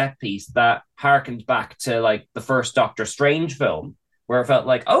elaborate set piece that harkened back to like the first Doctor Strange film, where it felt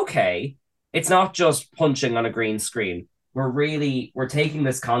like, okay, it's not just punching on a green screen. We're taking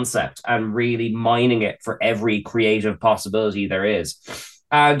this concept and really mining it for every creative possibility there is.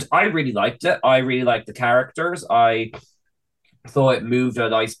 And I really liked it. I really liked the characters. I thought it moved at a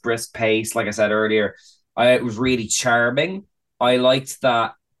nice brisk pace. Like I said earlier, it was really charming. I liked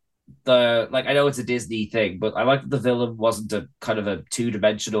that I know it's a Disney thing, but I liked that the villain wasn't a kind of a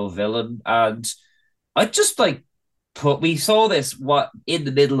two-dimensional villain. And I just like we saw this in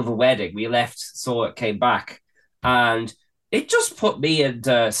the middle of a wedding. We left, saw it, came back, and it just put me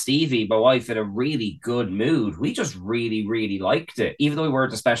and Stevie, my wife, in a really good mood. We just really, really liked it, even though we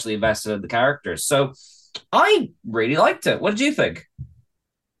weren't especially invested in the characters. So I really liked it. What did you think?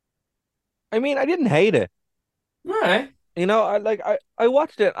 I mean, I didn't hate it. All right. I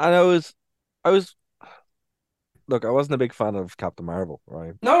watched it and I was look, I wasn't a big fan of Captain Marvel,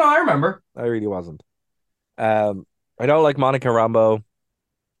 right? No, I remember. I really wasn't. I don't like Monica Rambeau.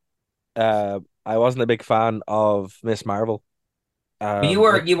 I wasn't a big fan of Miss Marvel. But you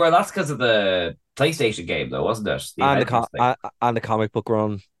were. That's because of the PlayStation game, though, wasn't it? And the comic book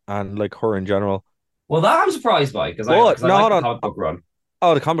run and like her in general. Well, that I'm surprised by because I like the comic book run.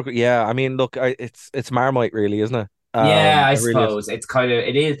 Oh, the comic book, yeah. I mean, look, it's Marmite, really, isn't it? Yeah, I really suppose it's kind of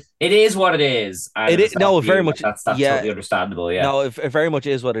it is what it is. And it is no, very much. That's yeah, totally understandable. Yeah, no, it very much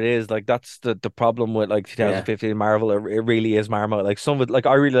is what it is. Like that's the problem with like 2015 Marvel. It really is Marmite. Like some of like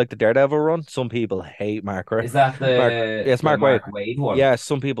I really like the Daredevil run. Some people hate Mark. Is that it's Mark Wade one? Yeah,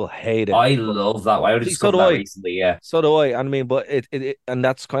 some people hate it. I love that one. I discovered that recently. Yeah, so do I. I mean, but it and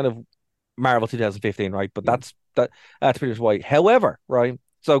that's kind of Marvel 2015, right? But that's pretty much why. However, right.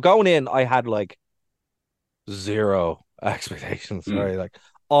 So going in, I had like zero expectations, right? Like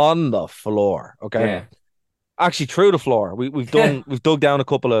on the floor, okay. Yeah. Actually, through the floor. We've dug down a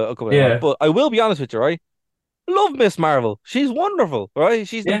couple of but I will be honest with you, right? Love Miss Marvel. She's wonderful, right?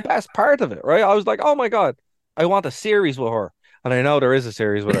 She's the best part of it, right? I was like, oh my God, I want a series with her. And I know there is a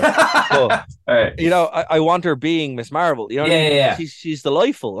series with her. But, right. You know, I want her being Miss Marvel. You know what I mean? Yeah. She's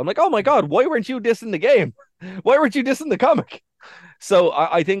delightful. I'm like, oh my God, why weren't you dissing the game? Why weren't you dissing the comic? So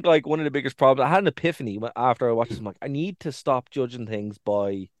I think like one of the biggest problems, I had an epiphany after I watched this. I'm like, I need to stop judging things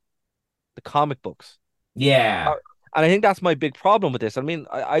by the comic books. Yeah. And I think that's my big problem with this. I mean,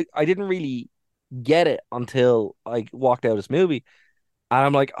 I didn't really get it until I walked out of this movie. And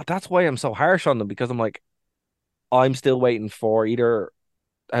I'm like, oh, that's why I'm so harsh on them, because I'm like, I'm still waiting for either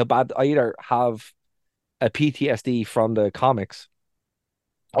how bad I either have a PTSD from the comics,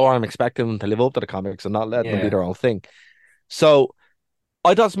 or I'm expecting them to live up to the comics and not letting them do their own thing. So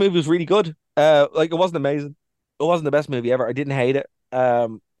I thought this movie was really good. Like it wasn't amazing. It wasn't the best movie ever. I didn't hate it.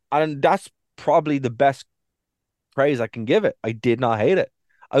 And that's probably the best praise I can give it. I did not hate it.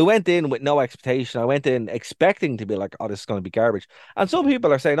 I went in with no expectation. I went in expecting to be like, oh, this is going to be garbage. And some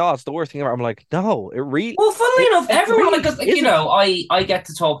people are saying, oh, it's the worst thing ever. I'm like, no, it really. Well, funnily enough, everyone, really like, you know, I get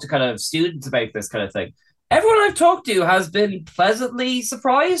to talk to kind of students about this kind of thing. Everyone I've talked to has been pleasantly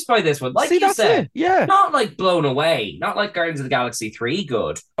surprised by this one. Like See, you said, yeah. Not like blown away, not like Guardians of the Galaxy 3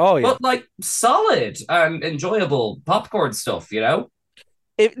 good. Oh, yeah. But like solid and enjoyable popcorn stuff, you know?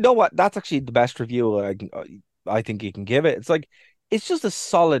 You know what? That's actually the best review I think you can give it. It's like, it's just a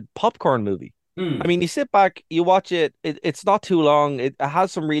solid popcorn movie. I mean, you sit back, you watch it, it's not too long. It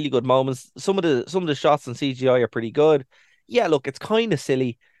has some really good moments. Some of the shots in CGI are pretty good. Yeah, look, it's kind of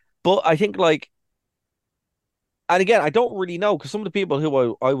silly, but I think like, and again, I don't really know, because some of the people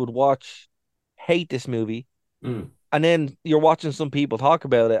who I would watch hate this movie. And then you're watching some people talk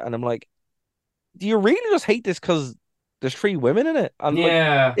about it, and I'm like, do you really just hate this because there's 3 women in it? And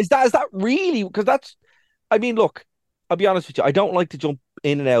like, is that really? Because that's, I mean, look, I'll be honest with you, I don't like to jump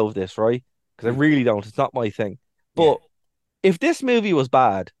in and out of this, right? Because I really don't. It's not my thing. But if this movie was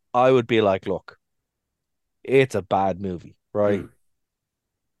bad, I would be like, look, it's a bad movie, right?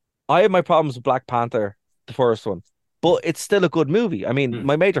 I have my problems with Black Panther, the first one, but it's still a good movie. I mean,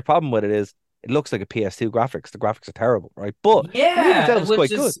 my major problem with it is it looks like a PS2 graphics. The graphics are terrible, right? But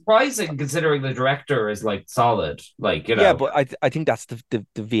which is surprising considering the director is like solid, like, you know. Yeah, but I think that's the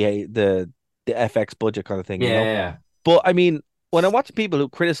VA the FX budget kind of thing. Yeah, you know? But I mean, when I watch people who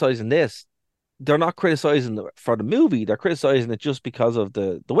criticizing this, they're not criticizing it for the movie. They're criticizing it just because of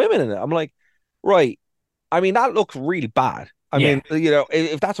the women in it. I'm like, right. I mean, that looks really bad. I mean, you know,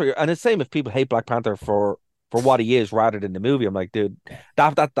 if that's what you're, and it's the same if people hate Black Panther for what he is rather than the movie. I'm like, dude,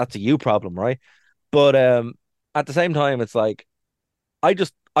 that's a you problem, right? But at the same time, it's like I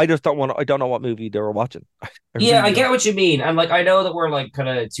just don't want. I don't know what movie they were watching. I Yeah, really I don't. get what you mean. And like I know that we're like kind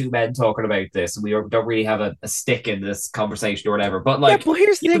of two men talking about this and don't really have a stick in this conversation or whatever. But Yeah, like but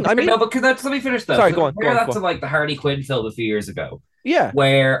here's the you thing. I compare mean, no, but let me finish though. sorry, So go on, go compare on, that go to on. like the Harley Quinn film a few years ago, Yeah,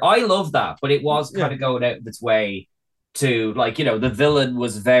 where I love that, but it was yeah. kind of going out of its way to like, the villain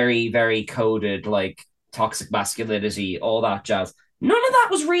was very, very coded, like toxic masculinity, all that jazz. None of that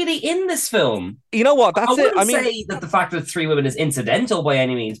was really in this film. You know what? I That's it. I wouldn't mean, say that the fact that three women is incidental by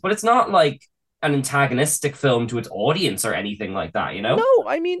any means, but it's not like an antagonistic film to its audience or anything like that, you know? no,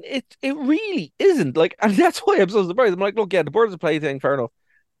 I mean it really isn't. Like, and that's why I'm so surprised. I'm like, look, yeah, the birds of play thing, fair enough.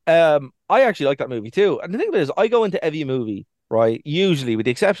 I actually like that movie too. And the thing of it is, I go into every movie, right? Usually, with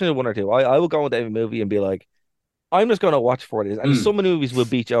the exception of one or two, I will go into every movie and be like, I'm just going to watch for it is. And Mm, some movies will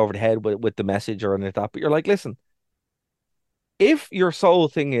beat you over the head with the message or anything like that. But you're like, listen, if your sole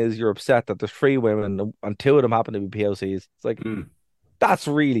thing is you're upset that there's three women and two of them happen to be POCs, it's like, mm, that's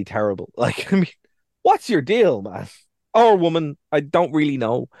really terrible. Like, I mean, what's your deal, man? Or woman, I don't really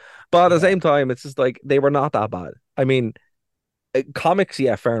know. But at the yeah. same time, it's just like they were not that bad. I mean, comics,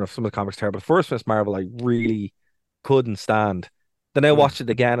 yeah, fair enough. Some of the comics are terrible. The first Miss Marvel, I really couldn't stand. Then I Mm. watched it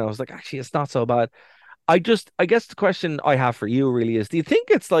again. And I was like, actually, it's not so bad. I guess the question I have for you really is, do you think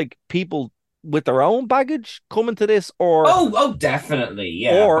it's like people with their own baggage coming to this, Oh, definitely,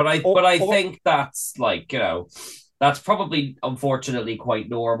 yeah. But I or think that's like, that's probably unfortunately quite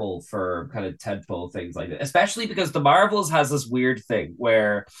normal for kind of tentpole things like that, especially because the Marvels has this weird thing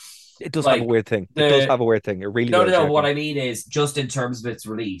where it does have a like weird thing. It does the have a weird thing. It really no, no, does. no. Yeah, What go I mean is just in terms of its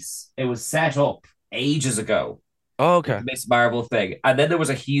release, it was set up ages ago on. with Okay. the Miss Marvel thing, and then there was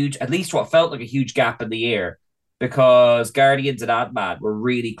a huge, at least what felt like a huge gap in the year because Guardians and Ant-Man were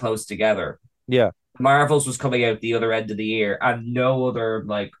really close together. Yeah. Marvels was coming out the other end of the year, and no other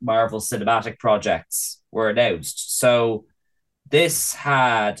like Marvel cinematic projects were announced. So this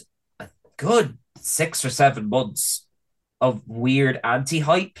had a good 6 or 7 months of weird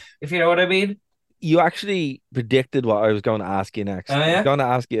anti-hype, if you know what I mean. You actually predicted what I was going to ask you Oh next. I was yeah. going to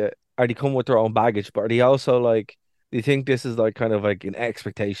ask you, are they come with their own baggage, but are they also like, do you think this is like kind of like an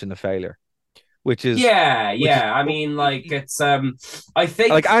expectation of failure, which is, Yeah, which is yeah. I mean, like it's I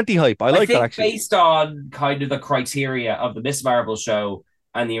like think anti-hype. I I like that think actually. based on kind of the criteria of the Miss Marvel show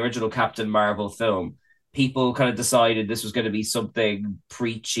and the original Captain Marvel film, people kind of decided this was going to be something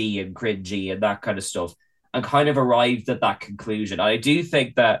preachy and cringy and that kind of stuff, and kind of arrived at that conclusion. I do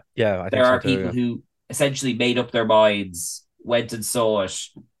think that Yeah, I there think so are too. people Yeah. who essentially made up their minds, went and saw it,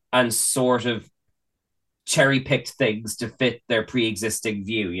 and sort of cherry picked things to fit their pre-existing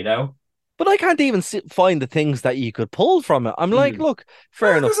view. You know. But I can't even find the things that you could pull from it. I'm like, Mm. look,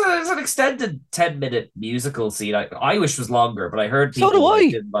 fair enough. There's an extended 10-minute musical scene. I wish was longer, but I heard So do people that I.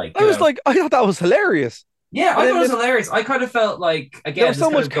 didn't like, I was like, I thought that was hilarious. yeah, And I thought then it was this, hilarious. I kind of felt like, there again, was this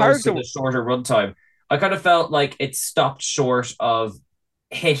so kind much of goes to character. the shorter runtime. I kind of felt like it stopped short of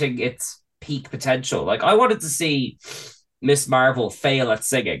hitting its peak potential. Like, I wanted to see Miss Marvel fail at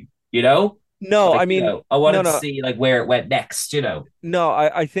singing, you know? No, Like, I mean, I no, wanted to no, see like where it went next, you know? no.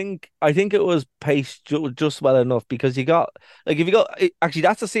 I think it was paced just well enough because you got like if you got actually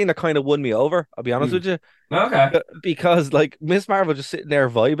that's the scene that kind of won me over. I'll be honest Mm. with you. Okay. Because like Miss Marvel just sitting there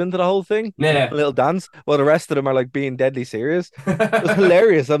vibing to the whole thing, doing a Yeah. little dance, while the rest of them are like being deadly serious. It was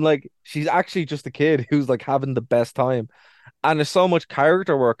hilarious. I'm like, she's actually just a kid who's like having the best time. And there's so much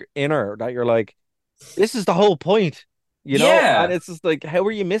character work in her that you're like, this is the whole point, you know? And Yeah. it's just like, how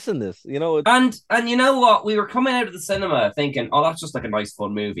are you missing this? You know, And you know what? We were coming out of the cinema thinking, oh, that's just like a nice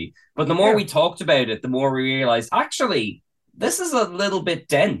fun movie. But the more yeah, we talked about it, the more we realized actually this is a little bit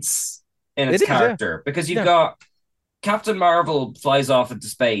dense in it its is, yeah. character because you've Yeah. got Captain Marvel flies off into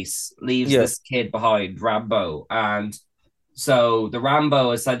space, leaves Yeah. this kid behind, Rambo, and so the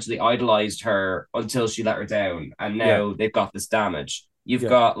Rambo essentially idolized her until she let her down, and Yeah. now they've got this damage. You've Yeah.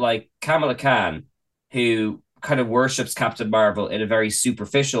 got like Kamala Khan, who kind of worships Captain Marvel in a very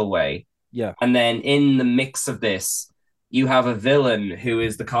superficial way, Yeah. and then in the mix of this, you have a villain who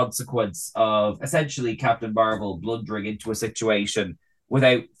is the consequence of essentially Captain Marvel blundering into a situation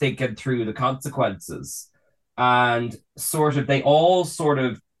without thinking through the consequences. And sort of they all sort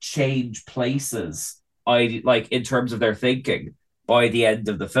of change places, I like in terms of their thinking by the end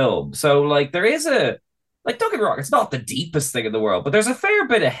of the film. So like there is a like don't get me wrong, it's not the deepest thing in the world, but there's a fair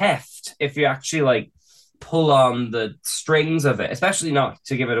bit of heft if you actually like pull on the strings of it, especially not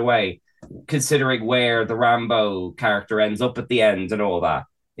to give it away considering where the Rambo character ends up at the end and all that.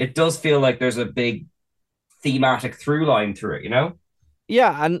 It does feel like there's a big thematic through line through it, you know?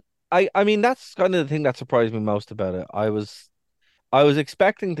 Yeah. And I mean, that's kind of the thing that surprised me most about it. I was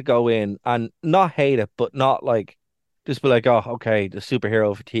expecting to go in and not hate it, but not like just be like, oh, okay, the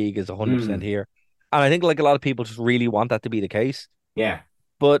superhero fatigue is 100% Mm, here. And I think like a lot of people just really want that to be the case. yeah,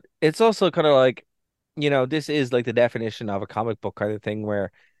 But it's also kind of like, this is like the definition of a comic book kind of thing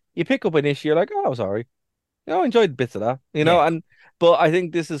where you pick up an issue, you're like, oh, I was all right. I enjoyed bits of that, yeah. and but I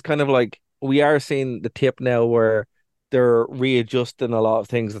think this is kind of like we are seeing the tip now where they're readjusting a lot of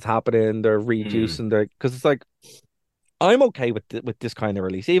things that's happening, they're Mm, reducing their because it's like I'm okay with with this kind of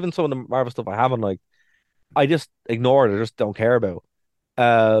release. Even some of the Marvel stuff I haven't like, I just ignore it. I just don't care about.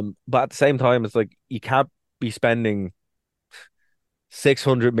 But at the same time, it's like you can't be spending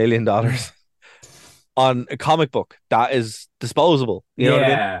 $600 million on a comic book that is disposable. You know what I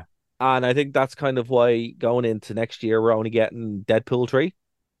mean? yeah. And I think that's kind of why going into next year we're only getting Deadpool 3.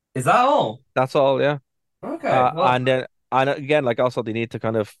 Is that all? That's all, yeah. Okay. Well, And again, like also they need to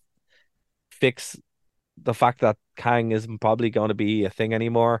kind of fix the fact that Kang isn't probably going to be a thing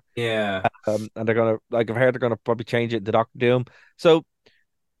anymore. yeah. And they're gonna like I've heard they're gonna probably change it to Doctor Doom. So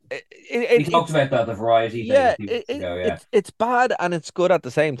We talked it's about that the variety thing a yeah, few weeks ago. Yeah. it's bad and it's good at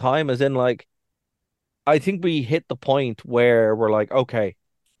the same time, as in like I think we hit the point where we're like, okay,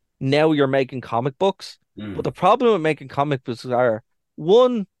 now you're making comic books. But Mm, the problem with making comic books are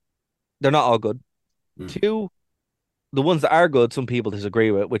one, they're not all good. mm, Two, the ones that are good, some people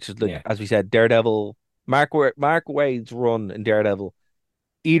disagree with, which is like, yeah. as we said, Daredevil, Mark Waid's run in Daredevil.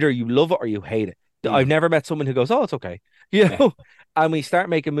 Either you love it or you hate it. I've Mm, never met someone who goes, "Oh, it's okay," you yeah. know. And we start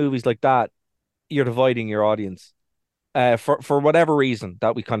making movies like that, you're dividing your audience, for whatever reason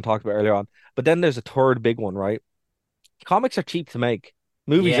that we kind of talked about earlier on. But then there's a third big one, right? Comics are cheap to make.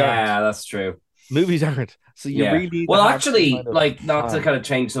 Movies aren't. Yeah, that's true. Movies aren't. So you Yeah. really need to Well, have some actually, kind of like not to plan. kind of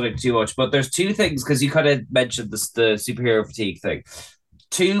change something too much, but there's two things because you kind of mentioned this the superhero fatigue thing.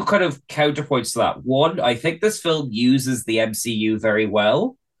 Two kind of counterpoints to that. One, I think this film uses the MCU very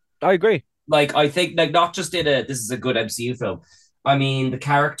well. I agree. Like I think like not just in a this is a good MCU film. I mean, the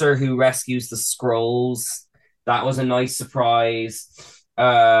character who rescues the scrolls, that was a nice surprise.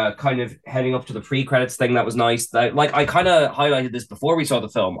 Kind of heading up to the pre-credits thing, that was nice. That, like I kind of highlighted this before we saw the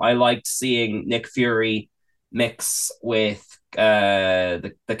film. I liked seeing Nick Fury mix with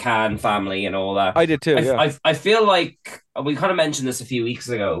the Khan family and all that. I did too. Yeah. I feel like we kind of mentioned this a few weeks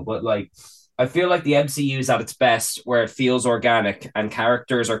ago, but like I feel like the MCU is at its best where it feels organic and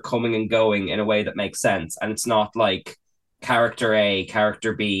characters are coming and going in a way that makes sense. And it's not like character A,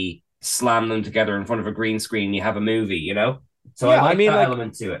 character B, slam them together in front of a green screen, you have a movie, you know? So I Yeah. I like mean, that like,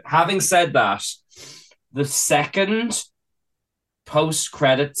 element to it. Having said that, the second post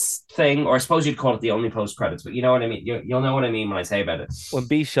credits thing, or I suppose you'd call it the only post credits, but you know what I mean? You'll know what I mean when I say about it. when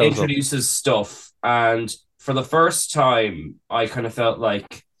Beast shows up, Introduces stuff. And for the first time, I kind of felt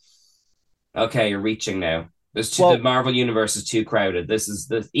like okay, you're reaching now. The well, Marvel universe is too crowded. This is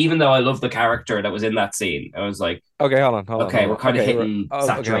the even though I love the character that was in that scene, I was like, okay, hold on, hold on, okay, hold we're on. kind of Okay, hitting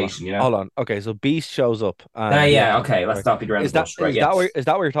okay, hold on, saturation, you know? hold on. Okay, so Beast shows up and he Yeah, enters the okay, let's universe. not beat around the bush, right? Yeah, Is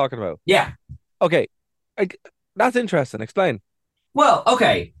that what you're talking about? yeah. Okay, like that's interesting. Explain. Well,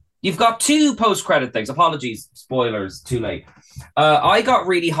 okay. You've got two post-credit things. Apologies, spoilers, too late. I got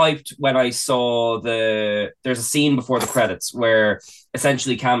really hyped when I saw there's a scene before the credits where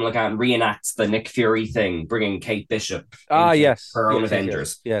essentially Kamala Khan reenacts the Nick Fury thing, bringing Kate Bishop Ah, into yes, her own yes, yes, yes,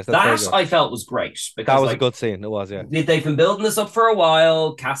 Avengers. yes. That's very That good. I felt was great That because was a like good scene. It was, yeah. they've been building this up for a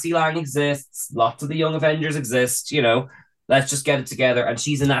while. Cassie Lang exists. Lots of the young Avengers exist. You know, let's just get it together. And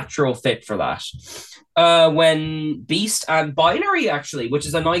she's a natural fit for that. When Beast and Binary, actually, which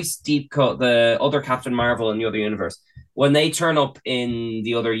is a nice deep cut, the other Captain Marvel in the other universe, when they turn up in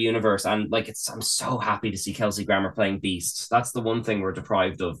the other universe, and like I'm so happy to see Kelsey Grammer playing Beast. That's the one thing we're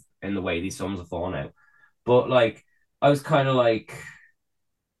deprived of in the way these films have fallen out. But like, I was kind of like,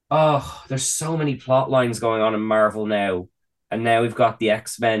 oh, there's so many plot lines going on in Marvel now, and now we've got the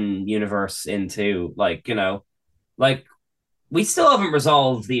X-Men universe into like like we still haven't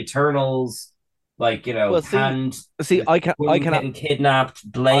resolved the Eternals, like Well, Hand see, getting kidnapped,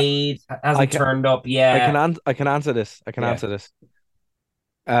 I, Blade I hasn't can, turned up yet. I can answer this. I can Yeah. answer this.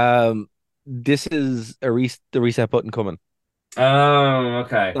 This is the reset button coming. Oh,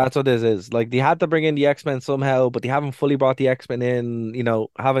 okay. That's what this is. Like they had to bring in the X-Men somehow, but they haven't fully brought the X-Men in.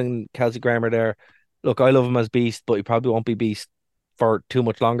 Having Kelsey Grammer there. Look, I love him as Beast, but he probably won't be Beast for too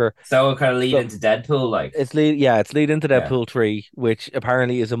much longer. So it'll kind of lead So into Deadpool, like it's lead into yeah. Deadpool 3, which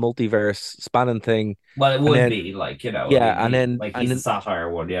apparently is a multiverse spanning thing. Well, it And would then be like I yeah, mean, and he's the then satire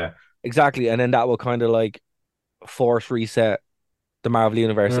one, yeah. exactly, and then that will kind of like force reset the Marvel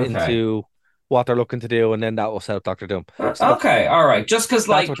universe Okay. into what they're looking to do, and then that will set up Doctor Doom. So Okay, all right. Just because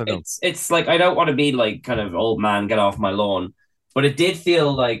that's like what they're doing. it's like I don't want to be like kind of old man, get off my lawn. But it did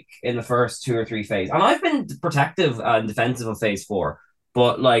feel like in the first two or three phases, and I've been protective and defensive of phase four,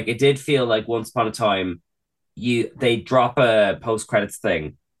 but like it did feel like once upon a time they drop a post credits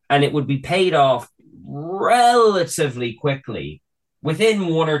thing and it would be paid off relatively quickly within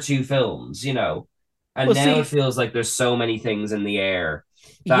one or two films, And Well, now it see, feels like there's so many things in the air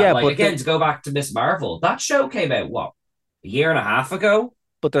that, yeah, like, again, to go back to Miss Marvel, that show came out what, a year and a half ago?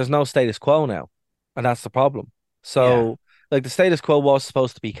 but there's no status quo now, and that's the problem. Yeah. So, like, the status quo was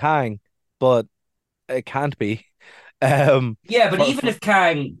supposed to be Kang, but it can't be. Yeah, but For, even for if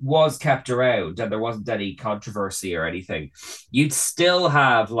Kang was kept around and there wasn't any controversy or anything, you'd still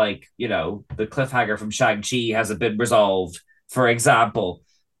have, like, the cliffhanger from Shang-Chi hasn't been resolved, for example.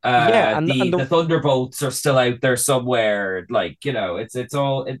 yeah, and The Thunderbolts are still out there somewhere. Like, it's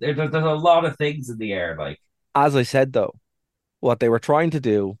all there's a lot of things in the air. Like, as I said though, what they were trying to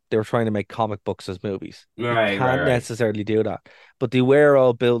do, they were trying to make comic books as movies. You can't right. necessarily do that, but they were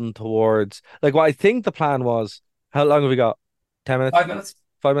all building towards like what I think the plan was. How long have we got? 10 minutes? 5 minutes.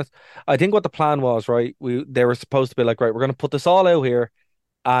 5 minutes? I think what the plan was, right? They were supposed to be like, right, we're going to put this all out here,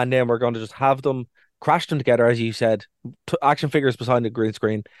 and then we're going to just have them crash them together, as you said, action figures behind the green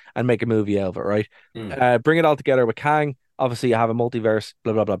screen, and make a movie out of it, right? Mm, Bring it all together with Kang. Obviously, you have a multiverse,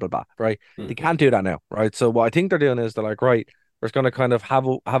 blah blah blah blah blah, right? They mm. can't do that now, right? So what I think they're doing is they're like, right, we're just going to kind of have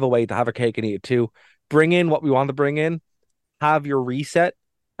a way to have a cake and eat it too. Bring in what we want to bring in, have your reset,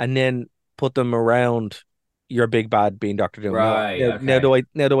 and then put them around your big bad being Doctor Doom. Now, Right. now, now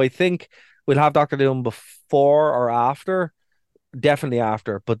Okay. do I think we'll have Doctor Doom before or after? Definitely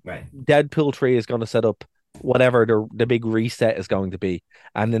after, but Right. Deadpool 3 is going to set up whatever the big reset is going to be,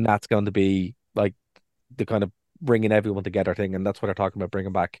 and then that's going to be like the kind of bringing everyone together thing, and that's what they're talking about,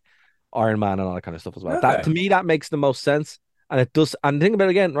 bringing back Iron Man and all that kind of stuff as well. That to Okay. me that makes the most sense, and it does. And think about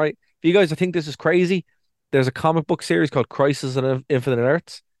it again, right? If you guys think this is crazy, there's a comic book series called Crisis on Infinite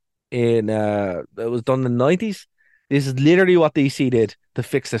Earths. It was done in the 90s. This is literally what DC did to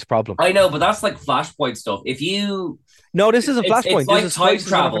fix this problem. I know, but that's like Flashpoint stuff. No, this isn't It's Flashpoint. This like is time Crisis on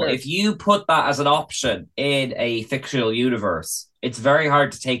travel. Infinite If Earths. you put that as an option in a fictional universe, it's very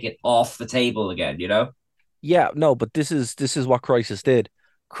hard to take it off the table again. Yeah, no, but this is what Crisis did.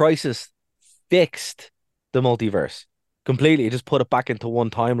 Crisis fixed the multiverse completely. It just put it back into one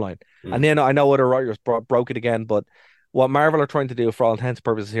timeline. And Mm, then I know other writers broke it again, but what Marvel are trying to do for all intents and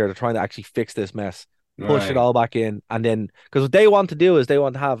purposes here, they're trying to actually fix this mess, push it right. all back in, and then because what they want to do is they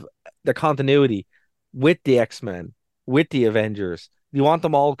want to have the continuity with the X-Men, with the Avengers. You want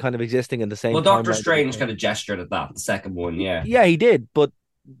them all kind of existing in the Well, same Doctor timeline. Strange kind of gestured at that, the second one, yeah. Yeah, he did, but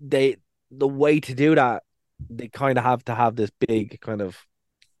they the way to do that, they kind of have to have this big kind of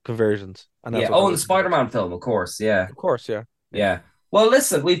conversions, and that's Yeah. what they're Oh, and the looking towards. Spider-Man film, of course, yeah. Of course, yeah, yeah. Yeah. Well,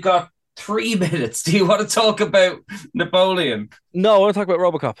 listen, we've got 3 minutes. Do you want to talk about Napoleon? No, I want to talk about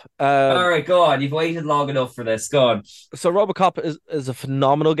RoboCop. All right, go on. You've waited long enough for this. Go on. So RoboCop is a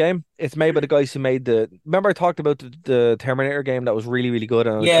phenomenal game. It's made by the guys who made the. Remember, I talked about the Terminator game that was really really good,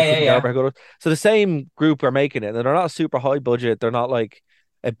 and I Yeah, yeah, couldn't get over yeah. how good it was. So the same group are making it, and they're not super high budget. They're not like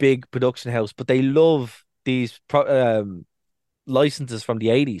a big production house, but they love these licenses from the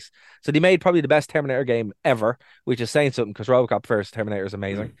 80s. So they made probably the best Terminator game ever, which is saying something because RoboCop first Terminator is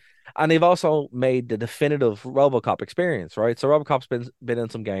amazing. Mm, And they've also made the definitive RoboCop experience, right? So RoboCop's been in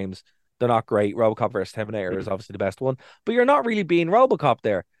some games. They're not great. RoboCop versus Terminator is mm. obviously the best one, but you're not really being RoboCop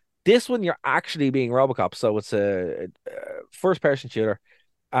there. This one, you're actually being RoboCop. So it's a first person shooter,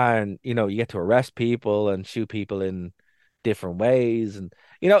 and you get to arrest people and shoot people in different ways, and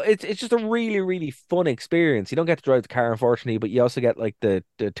it's just a really really fun experience. You don't get to drive the car, unfortunately, but you also get like the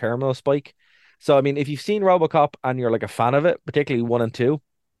terminal spike. So I mean, if you've seen RoboCop and you're like a fan of it, particularly one and two,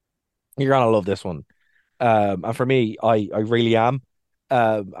 you're gonna love this one. And for me, I really am.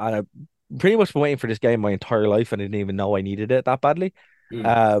 And I pretty much been waiting for this game my entire life, and I didn't even know I needed it that badly.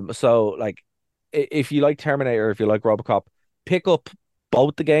 Mm. So like, if you like Terminator, if you like RoboCop, pick up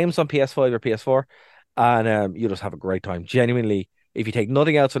both the games on PS5 or PS4, and you just have a great time. Genuinely, if you take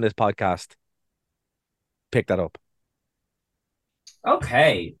nothing else from this podcast, pick that up.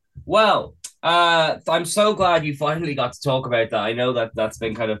 Okay. Well, I'm so glad you finally got to talk about that. I know that that's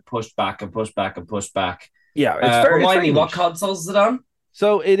been kind of pushed back and pushed back and pushed back. Yeah, it's Remind very me, what niche. consoles is it on?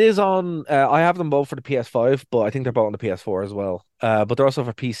 So it is on. I have them both for the PS5, but I think they're both on the PS4 as well. But they're also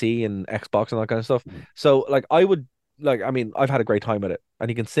for PC and Xbox and all that kind of stuff. Mm. So like, I would like. I mean, I've had a great time with it, and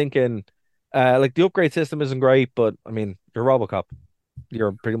you can sink in. Like the upgrade system isn't great, but I mean, you're RoboCop.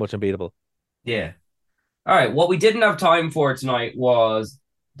 You're pretty much unbeatable. Yeah. All right. What we didn't have time for tonight was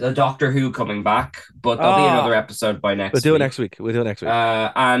the Doctor Who coming back, but there'll be another Ah, episode by we'll next do it week. next week. We'll do it next week.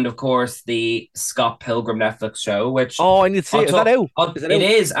 And of course the Scott Pilgrim Netflix show, which Oh, I need to see I'll it. Is that talk. out? Is it It out?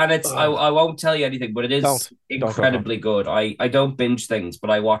 is, and it's Ugh, I won't tell you anything, but it is don't. incredibly good. I don't binge things, but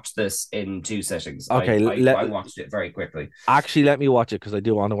I watched this in 2 sittings. Okay, I watched it very quickly. actually let me watch it because I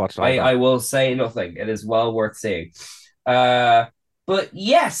do want to watch it like that. I will say nothing. It is well worth seeing. But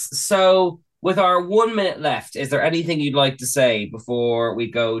yes, so with our 1 minute left, is there anything you'd like to say before we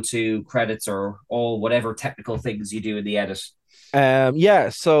go to credits or all whatever technical things you do in the edit? Yeah,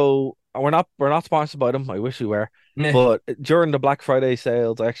 so we're not sponsored by them. I wish we were. Meh. But during the Black Friday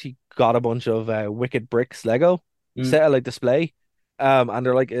sales, I actually got a bunch of Wicked Bricks Lego set like display. And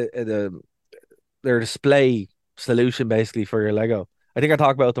they're like they're a display solution basically for your Lego. I think I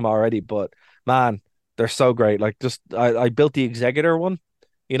talked about them already, but man, they're so great. Like just I built the Executor one,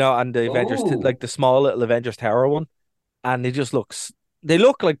 and the Avengers Oh, like the small little Avengers Tower one, and they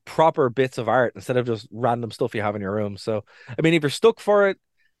look like proper bits of art instead of just random stuff you have in your room. So, I mean, if you're stuck for it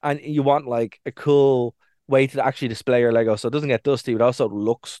and you want like a cool way to actually display your Lego so it doesn't get dusty, but also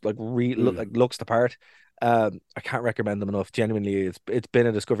looks like looks the part. I can't recommend them enough. Genuinely, it's been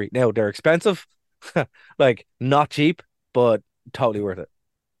a discovery. Now they're expensive, like not cheap, but totally worth it.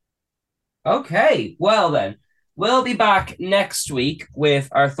 okay. Well then, we'll be back next week with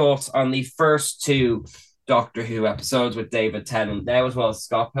our thoughts on the first two Doctor Who episodes with David Tennant now, as well as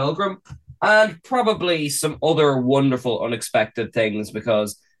Scott Pilgrim, and probably some other wonderful, unexpected things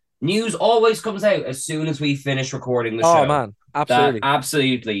because news always comes out as soon as we finish recording the Oh show. man, That absolutely.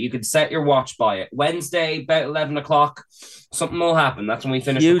 absolutely, you can set your watch by it. Wednesday, about 11 o'clock, something will happen. That's when we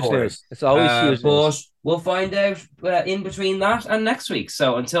finish Huge recording. news. It's always huge But news. we'll find out in between that and next week.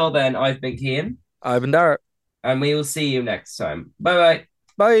 So until then, I've been Kian, I've been there. and we will see you next time. Bye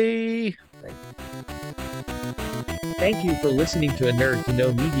Bye. bye. Thank you for listening to a Nerd to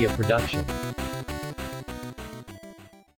Know Media production.